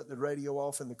when you cut the radio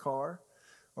off in the car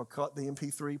or cut the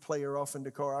MP3 player off in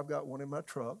the car? I've got one in my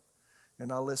truck,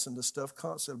 and I listen to stuff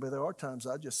constantly. But there are times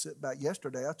I just sit back.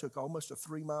 Yesterday, I took almost a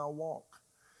 3-mile walk.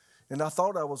 And I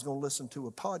thought I was going to listen to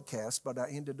a podcast, but I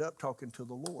ended up talking to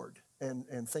the Lord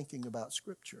and thinking about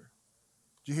Scripture.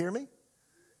 Did you hear me?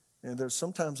 And there's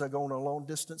sometimes I go on a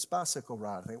long-distance bicycle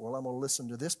ride. I think, well, I'm going to listen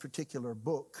to this particular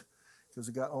book because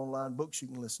they got online books you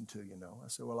can listen to, I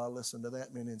said, well, I'll listen to that.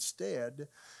 And instead,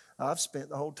 I've spent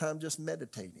the whole time just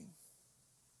meditating.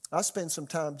 I spend some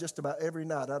time just about every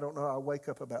night. I don't know, I wake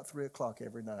up about 3 o'clock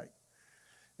every night.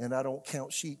 And I don't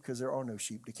count sheep because there are no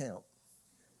sheep to count.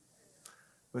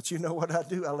 But you know what I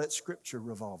do? I let Scripture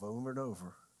revolve over and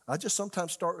over. I just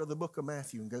sometimes start with the book of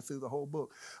Matthew and go through the whole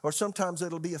book. Or sometimes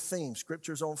it'll be a theme.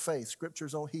 Scriptures on faith,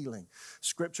 Scriptures on healing,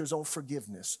 Scriptures on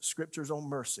forgiveness, Scriptures on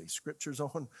mercy, Scriptures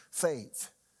on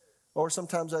faith. Or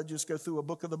sometimes I just go through a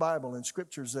book of the Bible and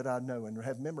Scriptures that I know and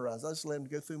have memorized. I just let them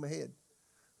go through my head.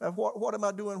 Now, what am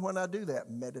I doing when I do that?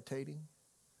 Meditating.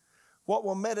 What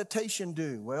will meditation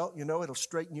do? Well, it'll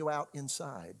straighten you out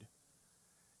inside.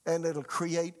 And it'll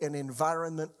create an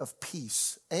environment of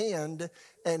peace and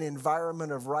an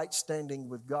environment of right standing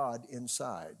with God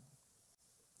inside.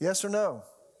 Yes or no?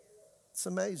 It's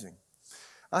amazing.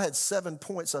 I had 7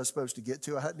 points I was supposed to get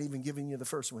to. I hadn't even given you the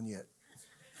first one yet.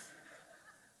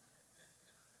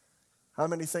 How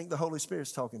many think the Holy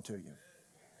Spirit's talking to you?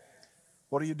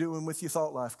 What are you doing with your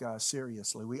thought life, guys?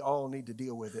 Seriously, we all need to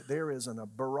deal with it. There is a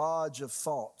barrage of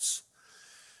thoughts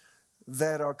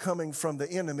that are coming from the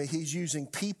enemy. He's using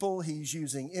people, he's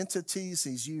using entities,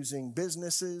 he's using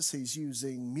businesses, he's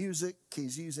using music,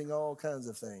 he's using all kinds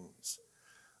of things.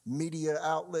 Media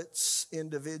outlets,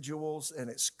 individuals, and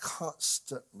it's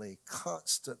constantly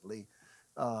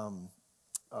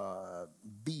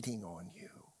beating on you.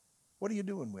 What are you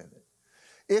doing with it?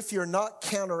 If you're not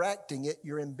counteracting it,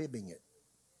 you're imbibing it.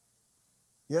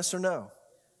 Yes or no?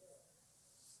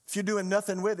 If you're doing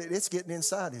nothing with it, it's getting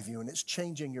inside of you and it's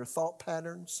changing your thought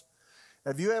patterns.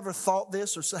 Have you ever thought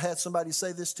this or had somebody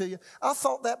say this to you? I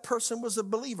thought that person was a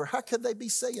believer. How could they be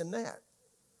saying that?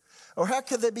 Or how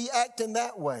could they be acting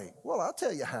that way? Well, I'll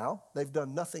tell you how. They've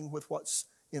done nothing with what's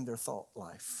in their thought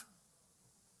life.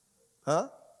 Huh?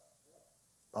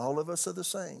 All of us are the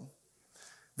same.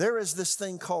 There is this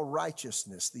thing called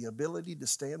righteousness, the ability to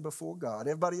stand before God.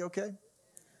 Everybody okay?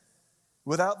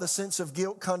 Without the sense of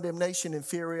guilt, condemnation,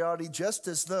 inferiority, just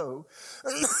as though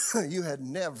you had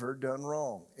never done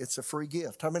wrong. It's a free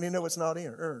gift. How many know it's not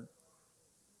earned?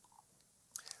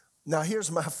 Now,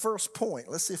 here's my first point.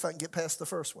 Let's see if I can get past the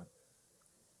first one.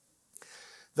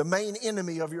 The main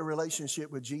enemy of your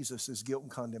relationship with Jesus is guilt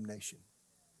and condemnation.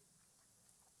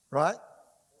 Right?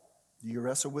 Do you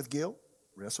wrestle with guilt?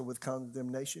 Wrestle with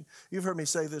condemnation? You've heard me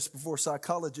say this before.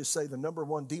 Psychologists say the number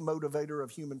one demotivator of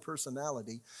human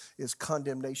personality is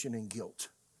condemnation and guilt.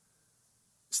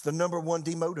 It's the number one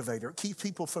demotivator. It keeps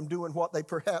people from doing what they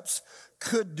perhaps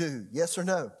could do. Yes or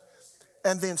no?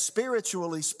 And then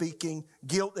spiritually speaking,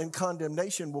 guilt and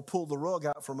condemnation will pull the rug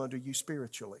out from under you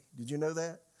spiritually. Did you know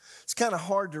that? It's kind of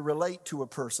hard to relate to a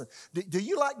person. Do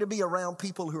you like to be around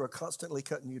people who are constantly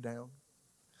cutting you down?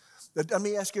 Let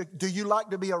me ask you, do you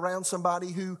like to be around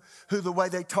somebody who the way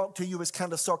they talk to you is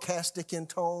kind of sarcastic in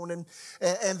tone and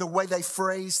the way they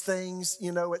phrase things,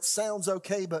 it sounds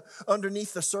okay, but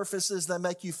underneath the surfaces, they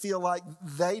make you feel like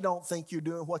they don't think you're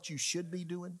doing what you should be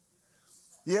doing?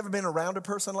 You ever been around a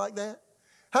person like that?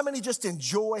 How many just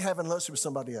enjoy having lunch with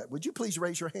somebody else? Would you please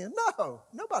raise your hand? No,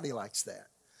 nobody likes that.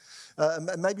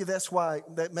 Maybe that's why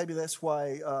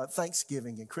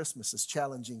Thanksgiving and Christmas is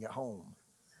challenging at home.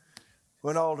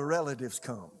 When all the relatives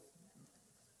come.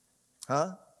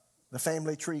 Huh? The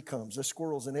family tree comes. There's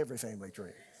squirrels in every family tree.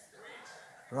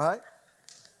 Right?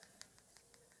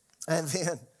 And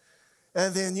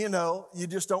then, you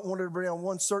just don't want to be around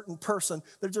one certain person.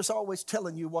 They're just always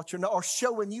telling you what you're not, or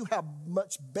showing you how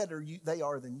much better they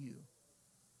are than you.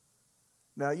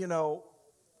 Now,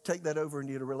 take that over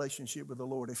into your relationship with the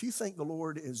Lord. If you think the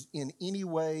Lord is in any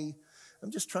way, I'm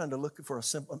just trying to look for a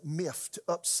simple, miffed,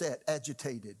 upset,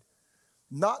 agitated,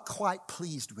 not quite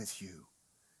pleased with you,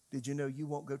 did you know you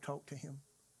won't go talk to him?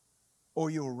 Or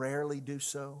you'll rarely do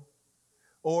so?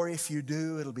 Or if you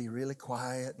do, it'll be really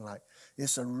quiet and like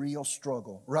it's a real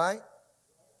struggle, right?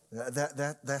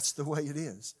 That's the way it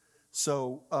is.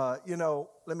 So,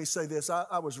 let me say this.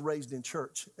 I was raised in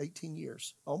church 18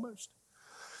 years, almost.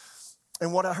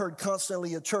 And what I heard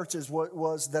constantly at churches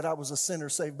was that I was a sinner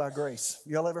saved by grace.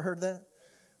 Y'all ever heard that?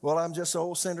 Well, I'm just an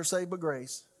old sinner saved by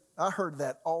grace. I heard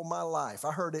that all my life.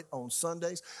 I heard it on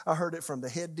Sundays. I heard it from the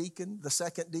head deacon, the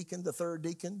second deacon, the third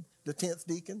deacon, the 10th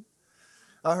deacon.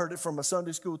 I heard it from a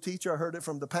Sunday school teacher. I heard it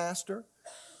from the pastor.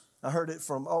 I heard it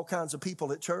from all kinds of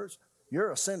people at church.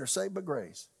 You're a sinner saved by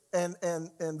grace. And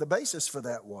the basis for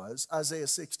that was Isaiah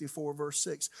 64, verse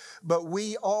 6. But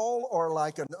we all are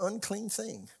like an unclean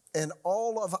thing, and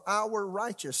all of our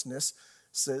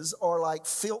righteousnesses are like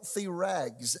filthy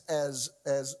rags as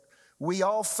we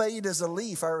all fade as a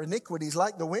leaf. Our iniquities,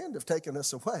 like the wind, have taken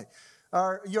us away.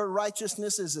 Your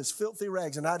righteousness is as filthy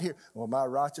rags. And I'd hear, well, my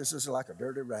righteousness is like a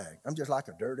dirty rag. I'm just like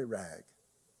a dirty rag.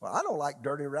 Well, I don't like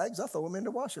dirty rags. I throw them in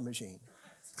the washing machine.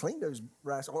 Clean those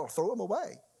rags or throw them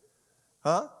away.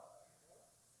 Huh?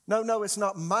 No, it's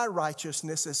not my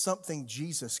righteousness. It's something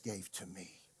Jesus gave to me.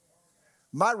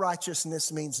 My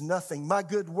righteousness means nothing. My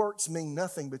good works mean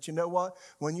nothing. But you know what?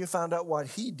 When you find out what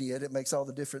he did, it makes all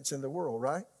the difference in the world,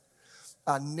 right?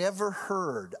 I never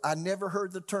heard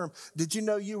the term. Did you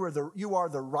know you are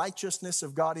the righteousness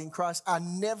of God in Christ? I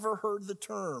never heard the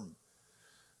term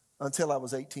until I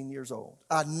was 18 years old.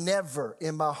 I never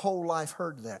in my whole life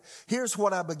heard that. Here's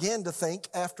what I began to think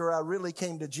after I really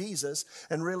came to Jesus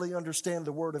and really understand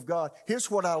the Word of God.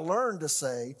 Here's what I learned to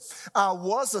say. I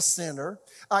was a sinner.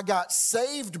 I got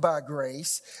saved by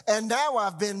grace. And now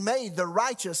I've been made the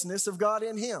righteousness of God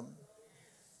in Him.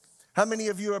 How many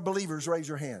of you are believers? Raise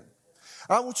your hand.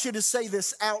 I want you to say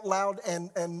this out loud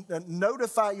and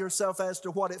notify yourself as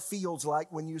to what it feels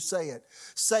like when you say it.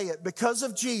 Say it. Because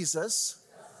of Jesus,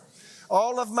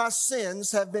 all of my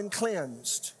sins have been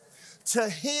cleansed. To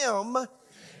Him,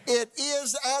 it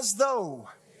is as though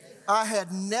I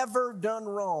had never done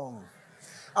wrong.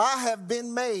 I have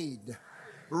been made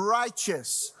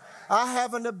righteous. I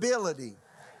have an ability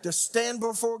to stand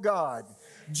before God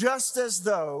just as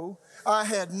though I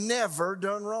had never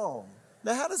done wrong.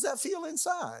 Now, how does that feel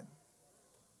inside?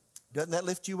 Doesn't that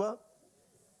lift you up?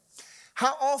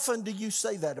 How often do you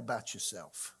say that about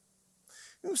yourself?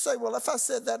 You say, well, if I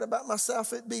said that about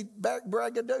myself, it'd be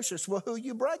braggadocious. Well, who are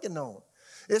you bragging on?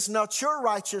 It's not your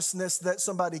righteousness that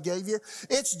somebody gave you.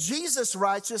 It's Jesus'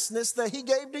 righteousness that He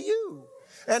gave to you.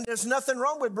 And there's nothing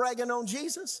wrong with bragging on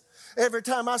Jesus. Every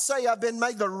time I say I've been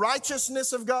made the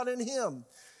righteousness of God in Him.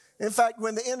 In fact,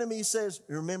 when the enemy says,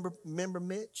 remember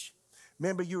Mitch?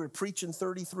 Remember you were preaching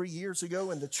 33 years ago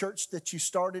in the church that you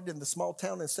started in the small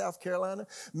town in South Carolina?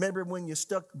 Remember when you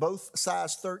stuck both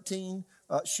size 13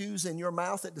 shoes in your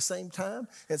mouth at the same time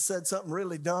and said something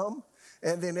really dumb?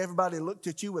 And then everybody looked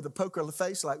at you with a poker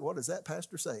face like, what is that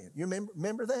pastor saying? You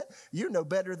remember that? You know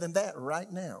better than that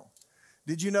right now.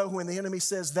 Did you know when the enemy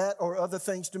says that or other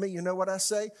things to me, you know what I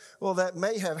say? Well, that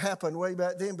may have happened way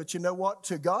back then, but you know what?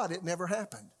 To God, it never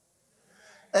happened.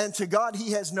 And to God,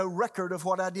 He has no record of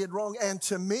what I did wrong. And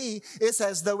to me, it's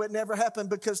as though it never happened,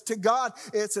 because to God,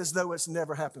 it's as though it's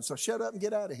never happened. So shut up and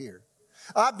get out of here.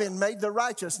 I've been made the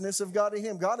righteousness of God in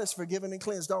Him. God has forgiven and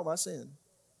cleansed all my sin.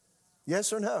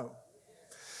 Yes or no?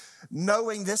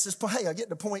 Knowing this is, hey, I get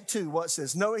to point two. What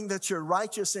says? Knowing that you're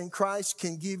righteous in Christ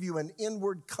can give you an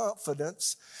inward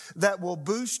confidence that will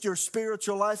boost your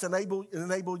spiritual life and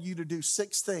enable you to do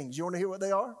 6 things. You want to hear what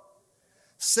they are?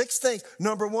 6 things.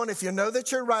 Number 1, if you know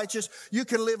that you're righteous, you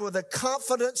can live with a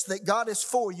confidence that God is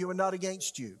for you and not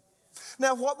against you.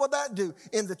 Now, what will that do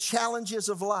in the challenges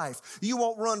of life? You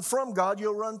won't run from God,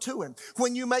 you'll run to Him.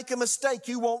 When you make a mistake,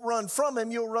 you won't run from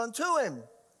Him, you'll run to Him.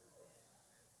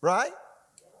 Right?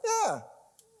 Yeah.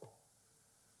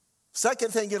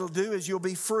 Second thing it'll do is you'll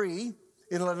be free.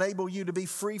 It'll enable you to be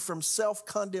free from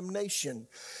self-condemnation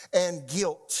and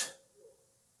guilt.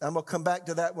 I'm going to come back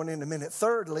to that one in a minute.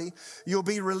 Thirdly, you'll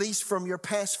be released from your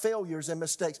past failures and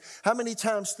mistakes. How many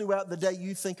times throughout the day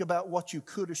you think about what you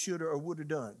could have, should have, or would have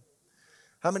done?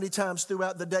 How many times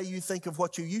throughout the day you think of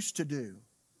what you used to do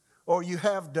or you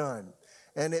have done,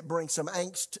 and it brings some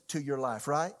angst to your life,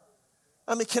 right?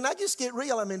 I mean, can I just get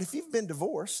real? I mean, if you've been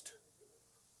divorced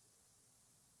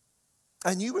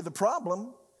and you were the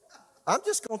problem, I'm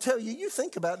just going to tell you, you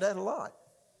think about that a lot.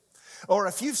 Or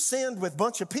if you've sinned with a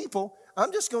bunch of people,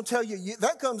 I'm just going to tell you,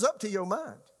 that comes up to your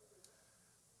mind.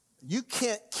 You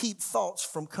can't keep thoughts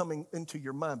from coming into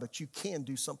your mind, but you can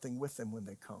do something with them when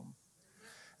they come.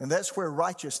 And that's where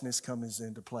righteousness comes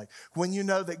into play. When you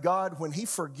know that God, when He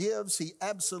forgives, He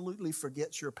absolutely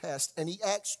forgets your past. And He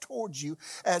acts towards you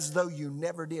as though you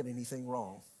never did anything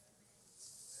wrong.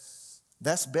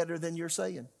 That's better than you're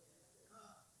saying.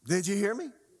 Did you hear me?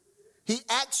 He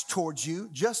acts towards you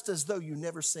just as though you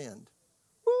never sinned.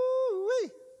 Woo-wee.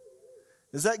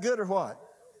 Is that good or what?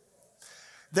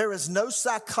 There is no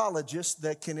psychologist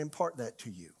that can impart that to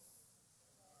you.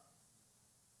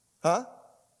 Huh?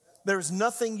 There's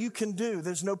nothing you can do.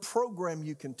 There's no program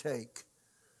you can take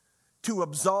to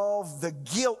absolve the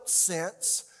guilt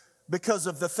sense because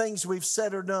of the things we've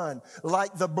said or done,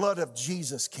 like the blood of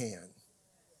Jesus can.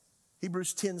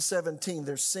 Hebrews 10:17,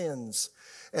 their sins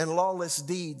and lawless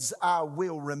deeds I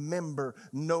will remember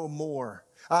no more.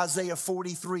 Isaiah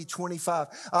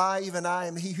 43:25, even I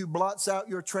am He who blots out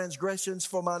your transgressions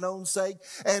for mine own sake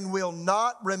and will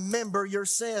not remember your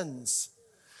sins.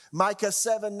 Micah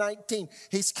 7:19,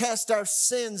 He's cast our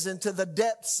sins into the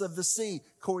depths of the sea.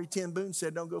 Corrie ten Boom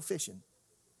said, don't go fishing.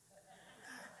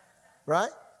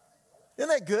 Right? Isn't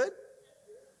that good?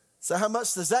 So how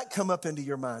much does that come up into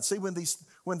your mind? See, when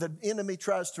the enemy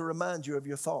tries to remind you of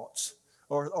your thoughts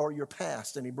or your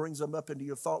past, and he brings them up into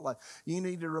your thought life, you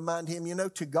need to remind him,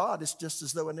 to God, it's just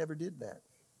as though I never did that.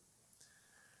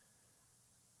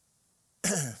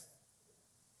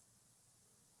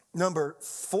 Number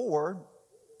 4,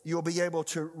 you'll be able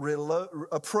to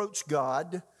approach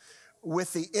God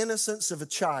with the innocence of a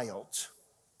child.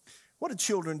 What do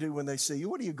children do when they see you?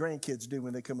 What do your grandkids do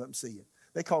when they come up and see you?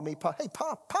 They call me, hey,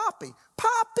 Poppy,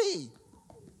 Poppy.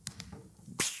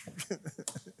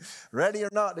 Ready or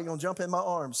not, they're going to jump in my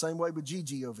arms. Same way with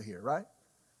Gigi over here, right?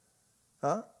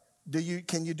 Huh?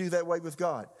 Can you do that way with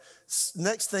God?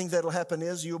 Next thing that'll happen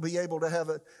is you'll be able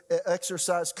to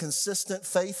exercise consistent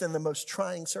faith in the most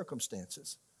trying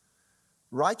circumstances.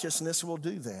 Righteousness will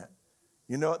do that.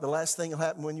 You know what the last thing will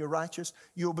happen when you're righteous?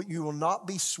 You will not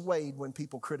be swayed when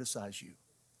people criticize you.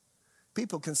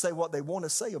 People can say what they want to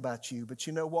say about you, but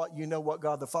you know what? You know what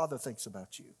God the Father thinks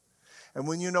about you. And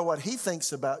when you know what He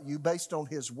thinks about you based on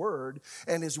His Word,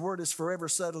 and His Word is forever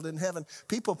settled in heaven,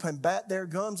 people can bat their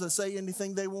gums and say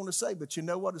anything they want to say. But you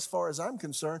know what? As far as I'm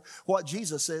concerned, what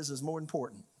Jesus says is more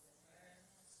important.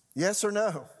 Yes or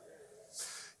no?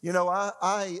 You know,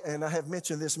 I have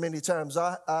mentioned this many times,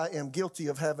 I am guilty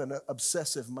of having an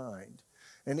obsessive mind.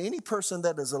 And any person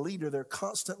that is a leader, they're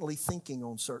constantly thinking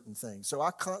on certain things. So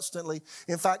I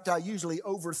usually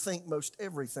overthink most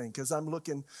everything because I'm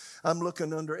looking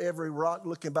under every rock,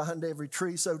 looking behind every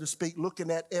tree, so to speak,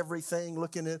 looking at everything,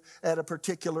 looking at a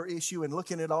particular issue and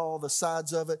looking at all the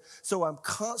sides of it. So I'm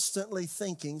constantly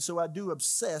thinking, so I do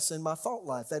obsess in my thought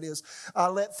life. That is, I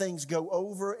let things go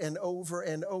over and over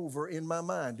and over in my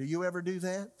mind. Do you ever do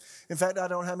that? In fact, I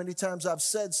don't know how many times I've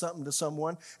said something to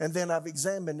someone and then I've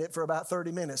examined it for about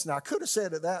 30 minutes. Now, I could have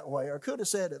said it that way, or I could have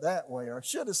said it that way, or I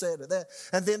should have said it that.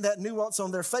 And then that nuance on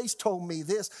their face told me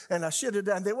this, and I should have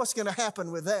done. Then what's going to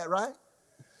happen with that, right?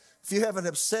 If you have an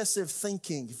obsessive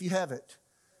thinking, if you have it,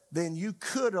 then you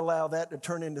could allow that to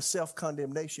turn into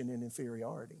self-condemnation and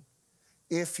inferiority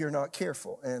if you're not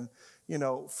careful. And you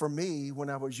know, for me, when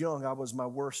I was young, I was my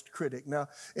worst critic. Now,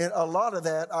 and a lot of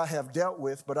that I have dealt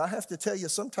with, but I have to tell you,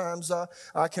 sometimes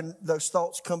those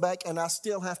thoughts come back, and I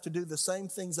still have to do the same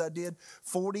things I did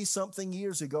 40-something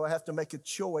years ago. I have to make a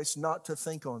choice not to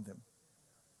think on them.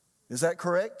 Is that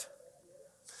correct?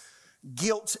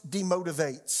 Guilt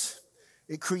demotivates.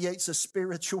 It creates a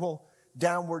spiritual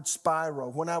downward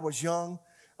spiral. When I was young,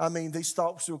 these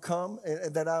thoughts will come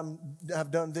that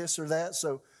I've done this or that,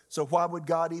 so why would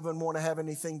God even want to have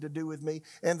anything to do with me?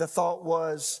 And the thought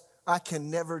was, I can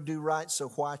never do right, so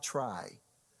why try?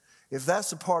 If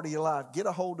that's a part of your life, get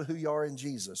a hold of who you are in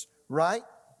Jesus, right?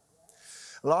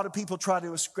 A lot of people try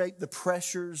to escape the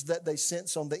pressures that they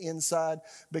sense on the inside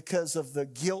because of the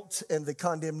guilt and the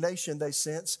condemnation they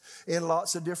sense in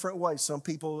lots of different ways. Some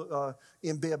people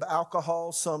imbibe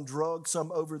alcohol, some drugs,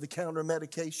 some over-the-counter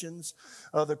medications.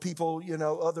 Other people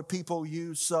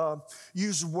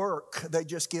use work. They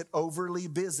just get overly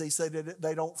busy so that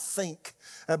they don't think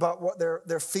about what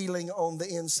they're feeling on the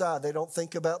inside. They don't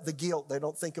think about the guilt. They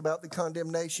don't think about the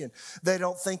condemnation. They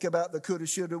don't think about the coulda,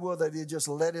 shoulda, woulda. They just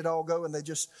let it all go and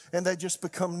they just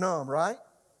become numb, right?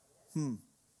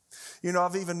 You know,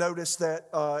 I've even noticed that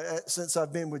since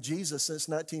I've been with Jesus since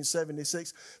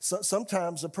 1976,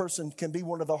 sometimes a person can be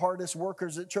one of the hardest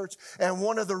workers at church. And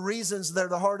one of the reasons they're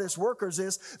the hardest workers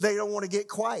is they don't want to get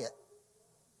quiet.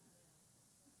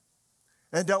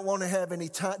 And don't want to have any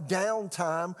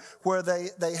downtime where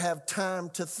they have time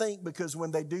to think, because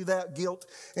when they do that, guilt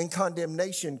and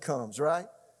condemnation comes, right?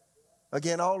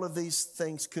 Again, all of these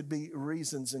things could be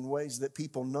reasons and ways that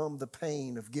people numb the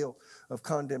pain of guilt, of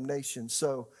condemnation.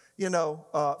 So, you know,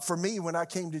 for me, when I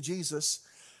came to Jesus,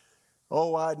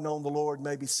 I'd known the Lord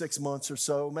maybe 6 months or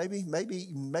so, maybe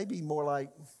more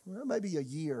like, maybe a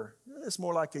year. It's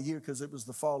more like a year because it was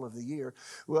the fall of the year.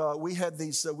 Well, we had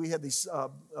these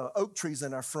oak trees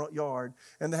in our front yard,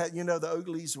 and they had,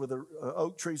 the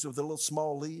oak trees with the little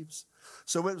small leaves.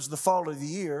 So it was the fall of the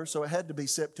year, so it had to be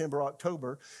September,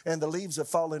 October, and the leaves had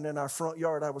fallen in our front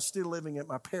yard. I was still living at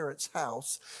my parents'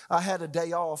 house. I had a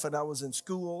day off, and I was in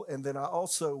school, and then I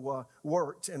also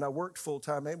worked, and I worked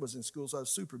full-time and was in school, so I was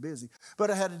super busy.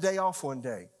 But I had a day off one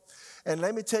day. And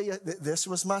let me tell you, this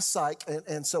was my psych,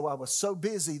 and so I was so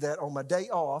busy that on my day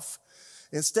off,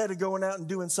 instead of going out and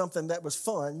doing something that was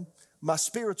fun, my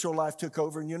spiritual life took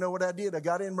over. And you know what I did? I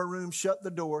got in my room, shut the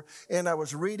door, and I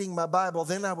was reading my Bible.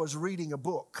 Then I was reading a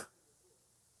book.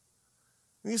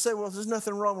 And you say, well, there's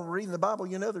nothing wrong with reading the Bible.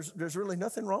 You know, there's really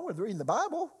nothing wrong with reading the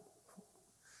Bible.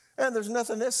 And there's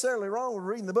nothing necessarily wrong with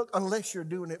reading the book unless you're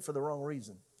doing it for the wrong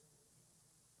reason.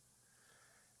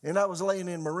 And I was laying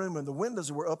in my room, and the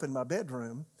windows were up in my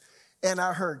bedroom, and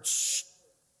I heard shh,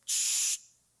 shh,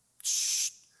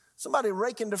 shh, somebody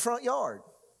raking the front yard.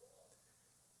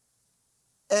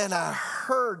 And I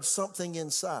heard something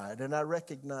inside, and I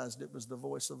recognized it was the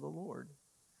voice of the Lord.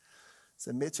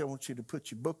 said, Mitch, I want you to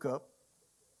put your book up.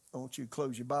 I want you to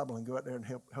close your Bible and go out there and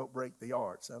help rake the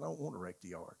yard. I said, I don't want to rake the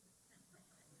yard.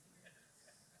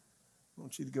 I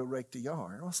want you to go rake the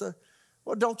yard. I said,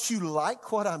 well, don't you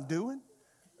like what I'm doing?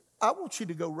 I want you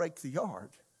to go rake the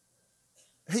yard.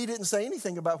 He didn't say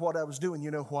anything about what I was doing. You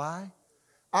know why?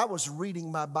 I was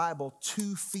reading my Bible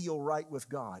to feel right with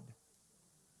God.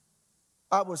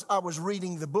 I was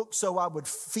reading the book so I would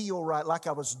feel right, like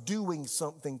I was doing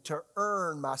something to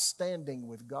earn my standing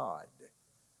with God.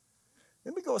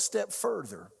 Let me go a step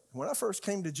further. When I first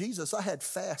came to Jesus, I had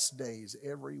fast days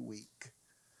every week.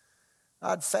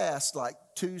 I'd fast like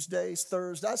Tuesdays,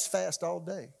 Thursdays. I'd fast all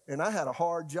day. And I had a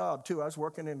hard job too. I was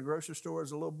working in the grocery store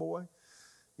as a little boy,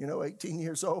 18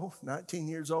 years old, 19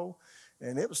 years old.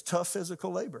 And it was tough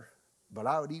physical labor. But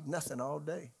I would eat nothing all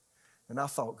day. And I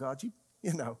thought, God, you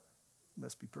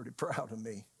must be pretty proud of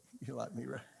me. You like me,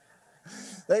 right?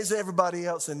 There's everybody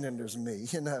else and then there's me,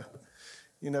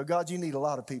 God, you need a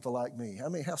lot of people like me. I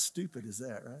mean, how stupid is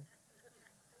that, right?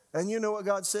 And you know what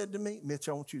God said to me? Mitch,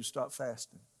 I want you to stop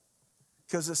fasting.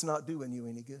 Because it's not doing you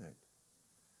any good.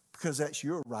 Because that's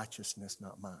your righteousness,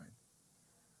 not mine.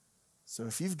 So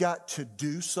if you've got to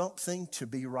do something to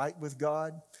be right with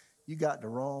God, you got the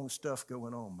wrong stuff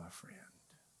going on, my friend.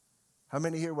 How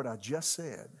many hear what I just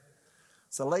said?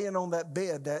 So laying on that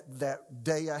bed that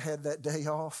day I had that day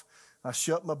off, I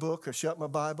shut my book, I shut my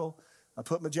Bible, I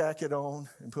put my jacket on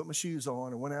and put my shoes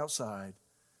on and went outside.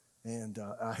 And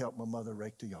I helped my mother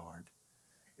rake the yard.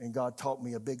 And God taught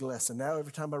me a big lesson. Now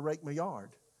every time I rake my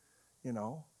yard,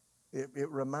 it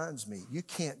reminds me, you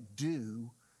can't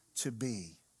do to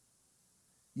be.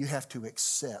 You have to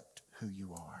accept who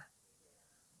you are.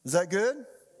 Is that good?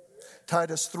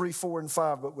 Titus 3, 4, and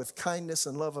 5, but with kindness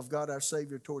and love of God our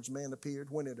Savior towards man appeared,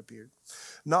 when it appeared,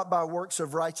 not by works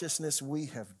of righteousness we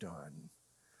have done,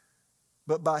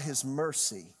 but by his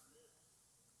mercy.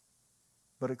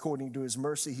 But according to his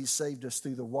mercy, he saved us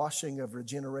through the washing of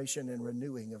regeneration and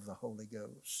renewing of the Holy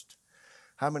Ghost.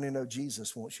 How many know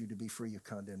Jesus wants you to be free of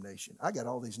condemnation? I got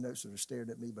all these notes that are staring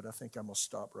at me, but I think I'm going to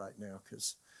stop right now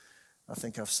because I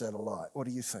think I've said a lot. What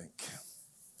do you think?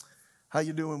 How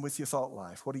you doing with your thought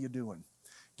life? What are you doing?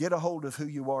 Get a hold of who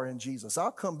you are in Jesus. I'll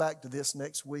come back to this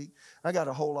next week. I got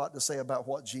a whole lot to say about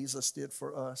what Jesus did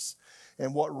for us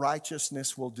and what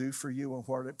righteousness will do for you and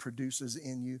what it produces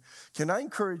in you. Can I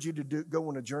encourage you to go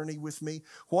on a journey with me?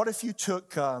 What if you took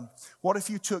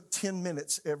 10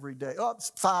 minutes every day,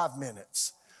 5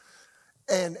 minutes,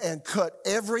 and cut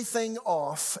everything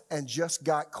off and just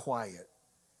got quiet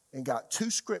and got to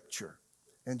Scripture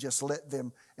and just let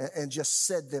them and just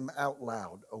said them out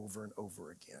loud over and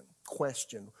over again?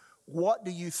 Question, what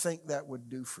do you think that would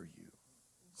do for you?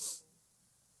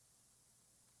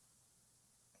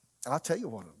 I'll tell you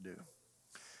what it'll do.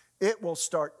 It will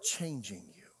start changing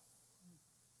you.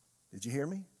 Did you hear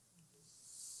me?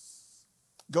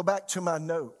 Go back to my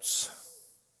notes.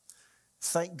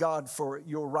 Thank God for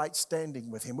your right standing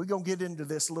with him. We're going to get into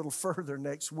this a little further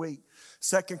next week.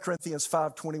 2 Corinthians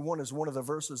 5:21 is one of the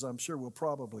verses I'm sure we'll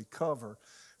probably cover.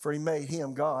 For he made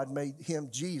him, God, made him,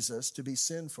 Jesus, to be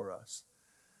sin for us,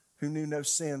 who knew no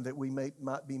sin, that we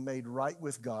might be made right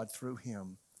with God through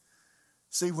him.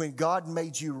 See, when God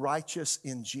made you righteous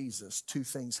in Jesus, two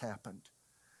things happened.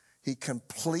 He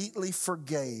completely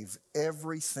forgave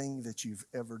everything that you've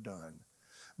ever done.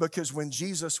 Because when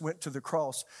Jesus went to the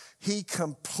cross, he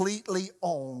completely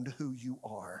owned who you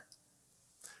are.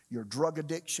 Your drug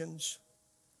addictions,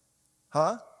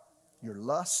 your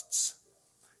lusts,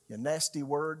 your nasty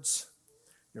words,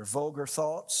 your vulgar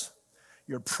thoughts,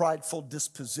 your prideful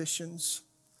dispositions,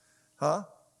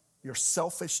 your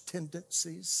selfish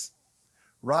tendencies,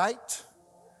 right?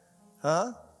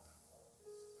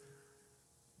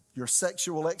 Your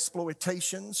sexual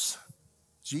exploitations.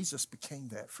 Jesus became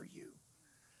that for you.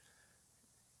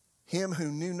 Him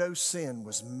who knew no sin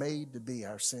was made to be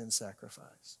our sin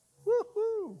sacrifice.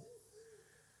 Woo-hoo.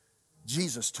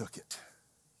 Jesus took it.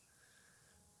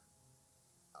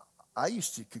 I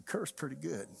used to could curse pretty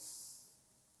good.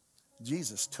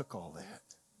 Jesus took all that.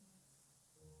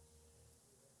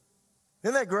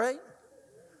 Isn't that great?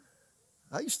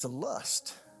 I used to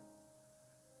lust.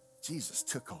 Jesus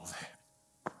took all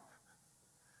that.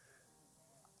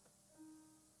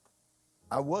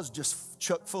 I was just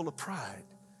chock full of pride.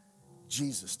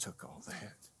 Jesus took all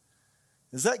that.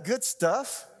 Is that good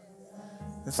stuff?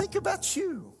 And think about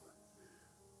you.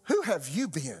 Who have you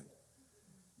been?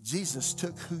 Jesus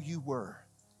took who you were.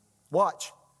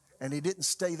 Watch. And he didn't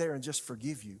stay there and just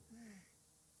forgive you.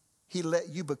 He let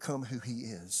you become who he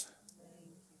is.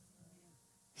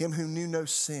 Him who knew no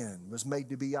sin was made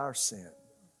to be our sin.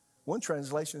 One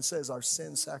translation says our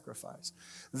sin sacrifice,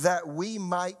 that we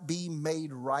might be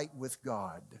made right with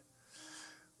God,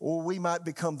 or we might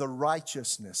become the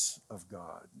righteousness of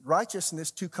God. Righteousness,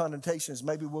 two connotations.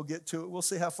 Maybe we'll get to it. We'll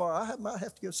see how far. I might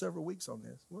have to go several weeks on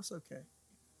this. Well, it's okay.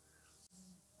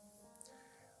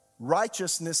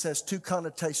 Righteousness has two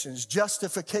connotations.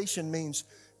 Justification means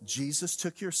Jesus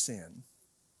took your sin.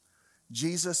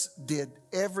 Jesus did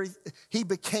he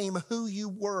became who you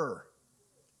were.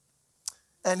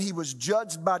 And he was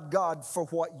judged by God for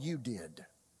what you did.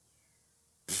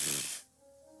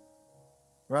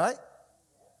 Right?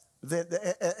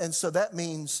 And so that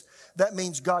means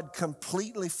God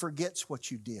completely forgets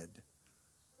what you did.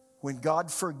 When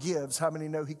God forgives, how many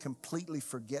know he completely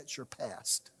forgets your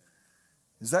past?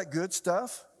 Is that good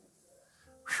stuff?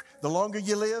 The longer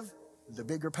you live, the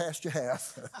bigger past you have.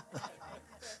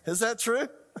 Is that true?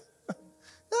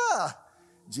 Yeah.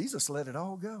 Jesus let it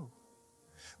all go.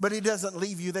 But he doesn't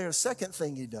leave you there. Second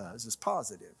thing he does is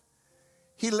positive.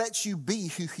 He lets you be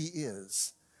who he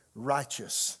is,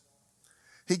 righteous.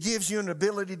 He gives you an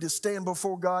ability to stand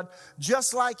before God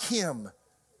just like him.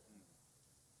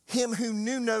 Him who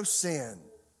knew no sin.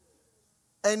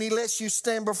 And he lets you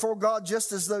stand before God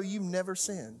just as though you never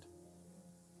sinned.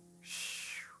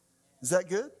 Is that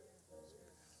good?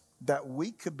 That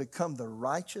we could become the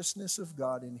righteousness of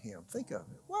God in him. Think of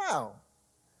it. Wow.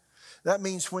 That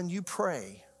means when you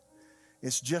pray,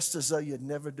 it's just as though you'd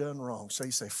never done wrong. So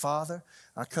you say, Father,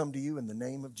 I come to you in the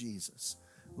name of Jesus.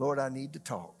 Lord, I need to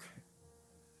talk.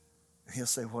 And he'll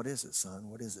say, what is it, son?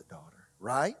 What is it, daughter?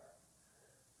 Right?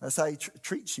 That's how he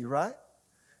treats you, right?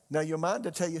 Now, your mind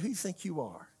will tell you who you think you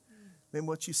are.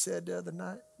 Remember what you said the other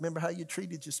night? Remember how you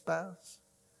treated your spouse?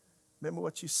 Remember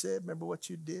what you said? Remember what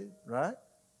you did? Right?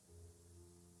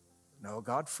 No,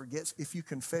 God forgets if you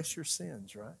confess your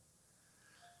sins, right?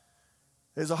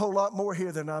 There's a whole lot more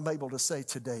here than I'm able to say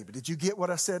today. But did you get what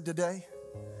I said today?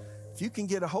 If you can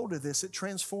get a hold of this, it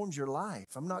transforms your life.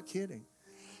 I'm not kidding.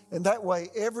 And that way,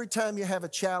 every time you have a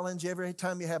challenge, every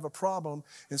time you have a problem,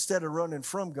 instead of running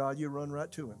from God, you run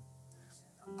right to him.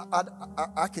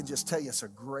 I can just tell you it's a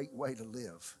great way to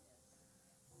live.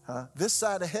 This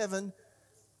side of heaven,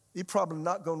 you're probably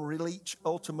not going to reach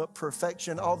ultimate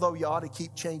perfection, although you ought to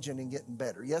keep changing and getting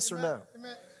better. Yes or no?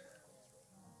 Amen.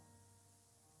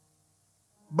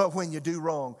 But when you do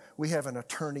wrong, we have an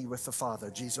attorney with the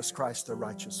Father, Jesus Christ, the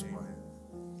righteous one.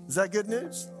 Is that good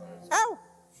news? Ow!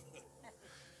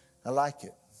 I like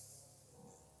it.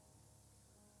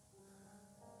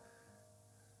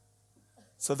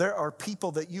 So there are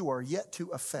people that you are yet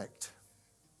to affect,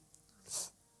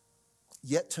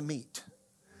 yet to meet.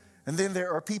 And then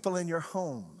there are people in your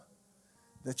home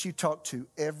that you talk to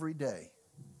every day.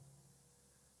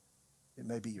 It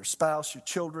may be your spouse, your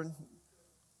children.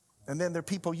 And then there are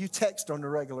people you text on a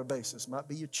regular basis. Might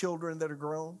be your children that are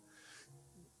grown.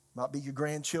 Might be your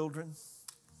grandchildren.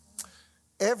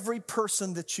 Every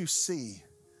person that you see,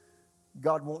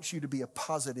 God wants you to be a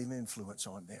positive influence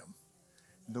on them.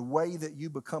 The way that you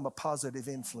become a positive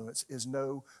influence is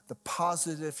know the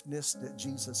positiveness that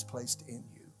Jesus placed in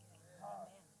you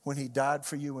when he died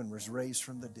for you and was raised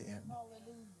from the dead.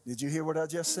 Did you hear what I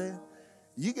just said?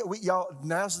 Y'all,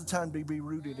 now's the time to be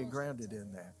rooted and grounded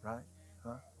in that, right?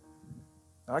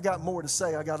 I got more to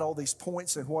say. I got all these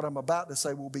points, and what I'm about to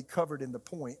say will be covered in the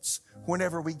points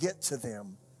whenever we get to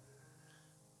them.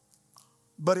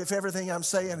 But if everything I'm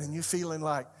saying and you're feeling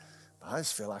like, I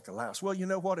just feel like a louse. Well, you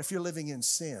know what? If you're living in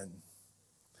sin,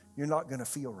 you're not going to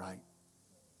feel right.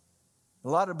 A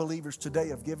lot of believers today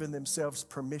have given themselves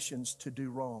permissions to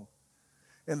do wrong.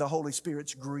 And the Holy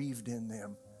Spirit's grieved in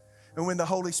them. And when the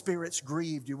Holy Spirit's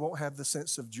grieved, you won't have the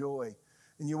sense of joy.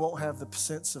 And you won't have the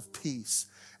sense of peace.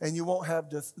 And you won't have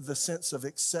the sense of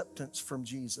acceptance from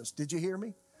Jesus. Did you hear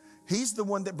me? He's the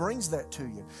one that brings that to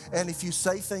you. And if you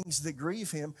say things that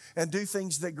grieve him and do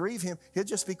things that grieve him, he'll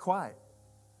just be quiet.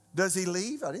 Does he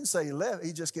leave? I didn't say he left.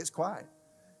 He just gets quiet.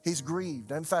 He's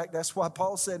grieved. In fact, that's why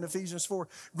Paul said in Ephesians 4,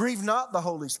 grieve not the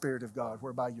Holy Spirit of God,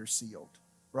 whereby you're sealed.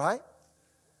 Right?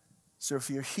 So if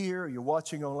you're here, or you're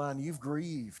watching online, you've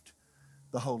grieved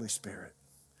the Holy Spirit.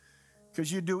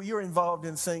 Because you're involved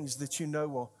in things that you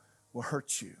know will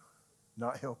hurt you,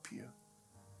 not help you.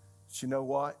 But you know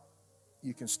what?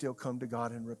 You can still come to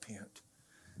God and repent.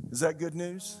 Is that good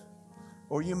news?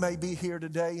 Or you may be here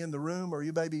today in the room, or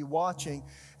you may be watching,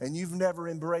 and you've never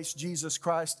embraced Jesus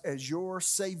Christ as your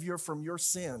Savior from your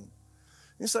sin.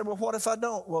 You say, well, what if I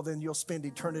don't? Well, then you'll spend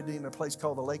eternity in a place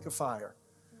called the lake of fire.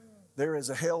 There is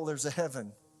a hell, there's a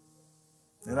heaven.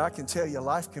 And I can tell you,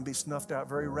 life can be snuffed out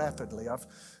very rapidly.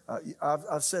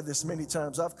 I've said this many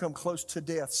times. I've come close to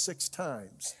death 6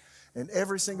 times. And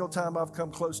every single time I've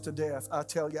come close to death, I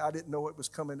tell you, I didn't know it was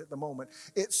coming at the moment.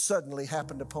 It suddenly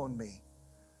happened upon me.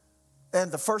 And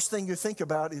the first thing you think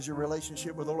about is your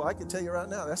relationship with the Lord. I can tell you right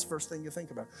now, that's the first thing you think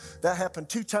about. That happened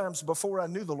 2 times before I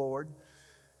knew the Lord.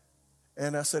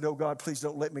 And I said, oh God, please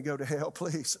don't let me go to hell.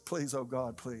 Please, please, oh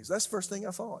God, please. That's the first thing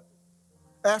I thought.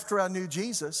 After I knew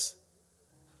Jesus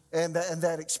and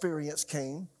that experience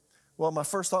came, well, my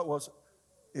first thought was,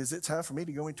 is it time for me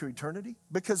to go into eternity?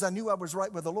 Because I knew I was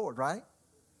right with the Lord, right?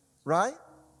 Right?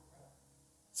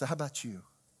 So how about you?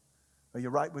 Are you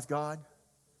right with God?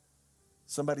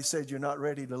 Somebody said you're not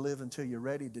ready to live until you're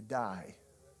ready to die.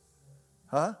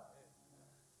 Huh?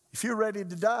 If you're ready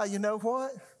to die, you know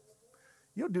what?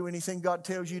 You'll do anything God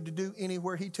tells you to do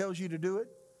anywhere He tells you to do it.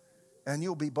 And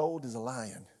you'll be bold as a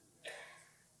lion.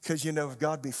 Because you know if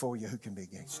God be for you, who can be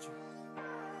against you?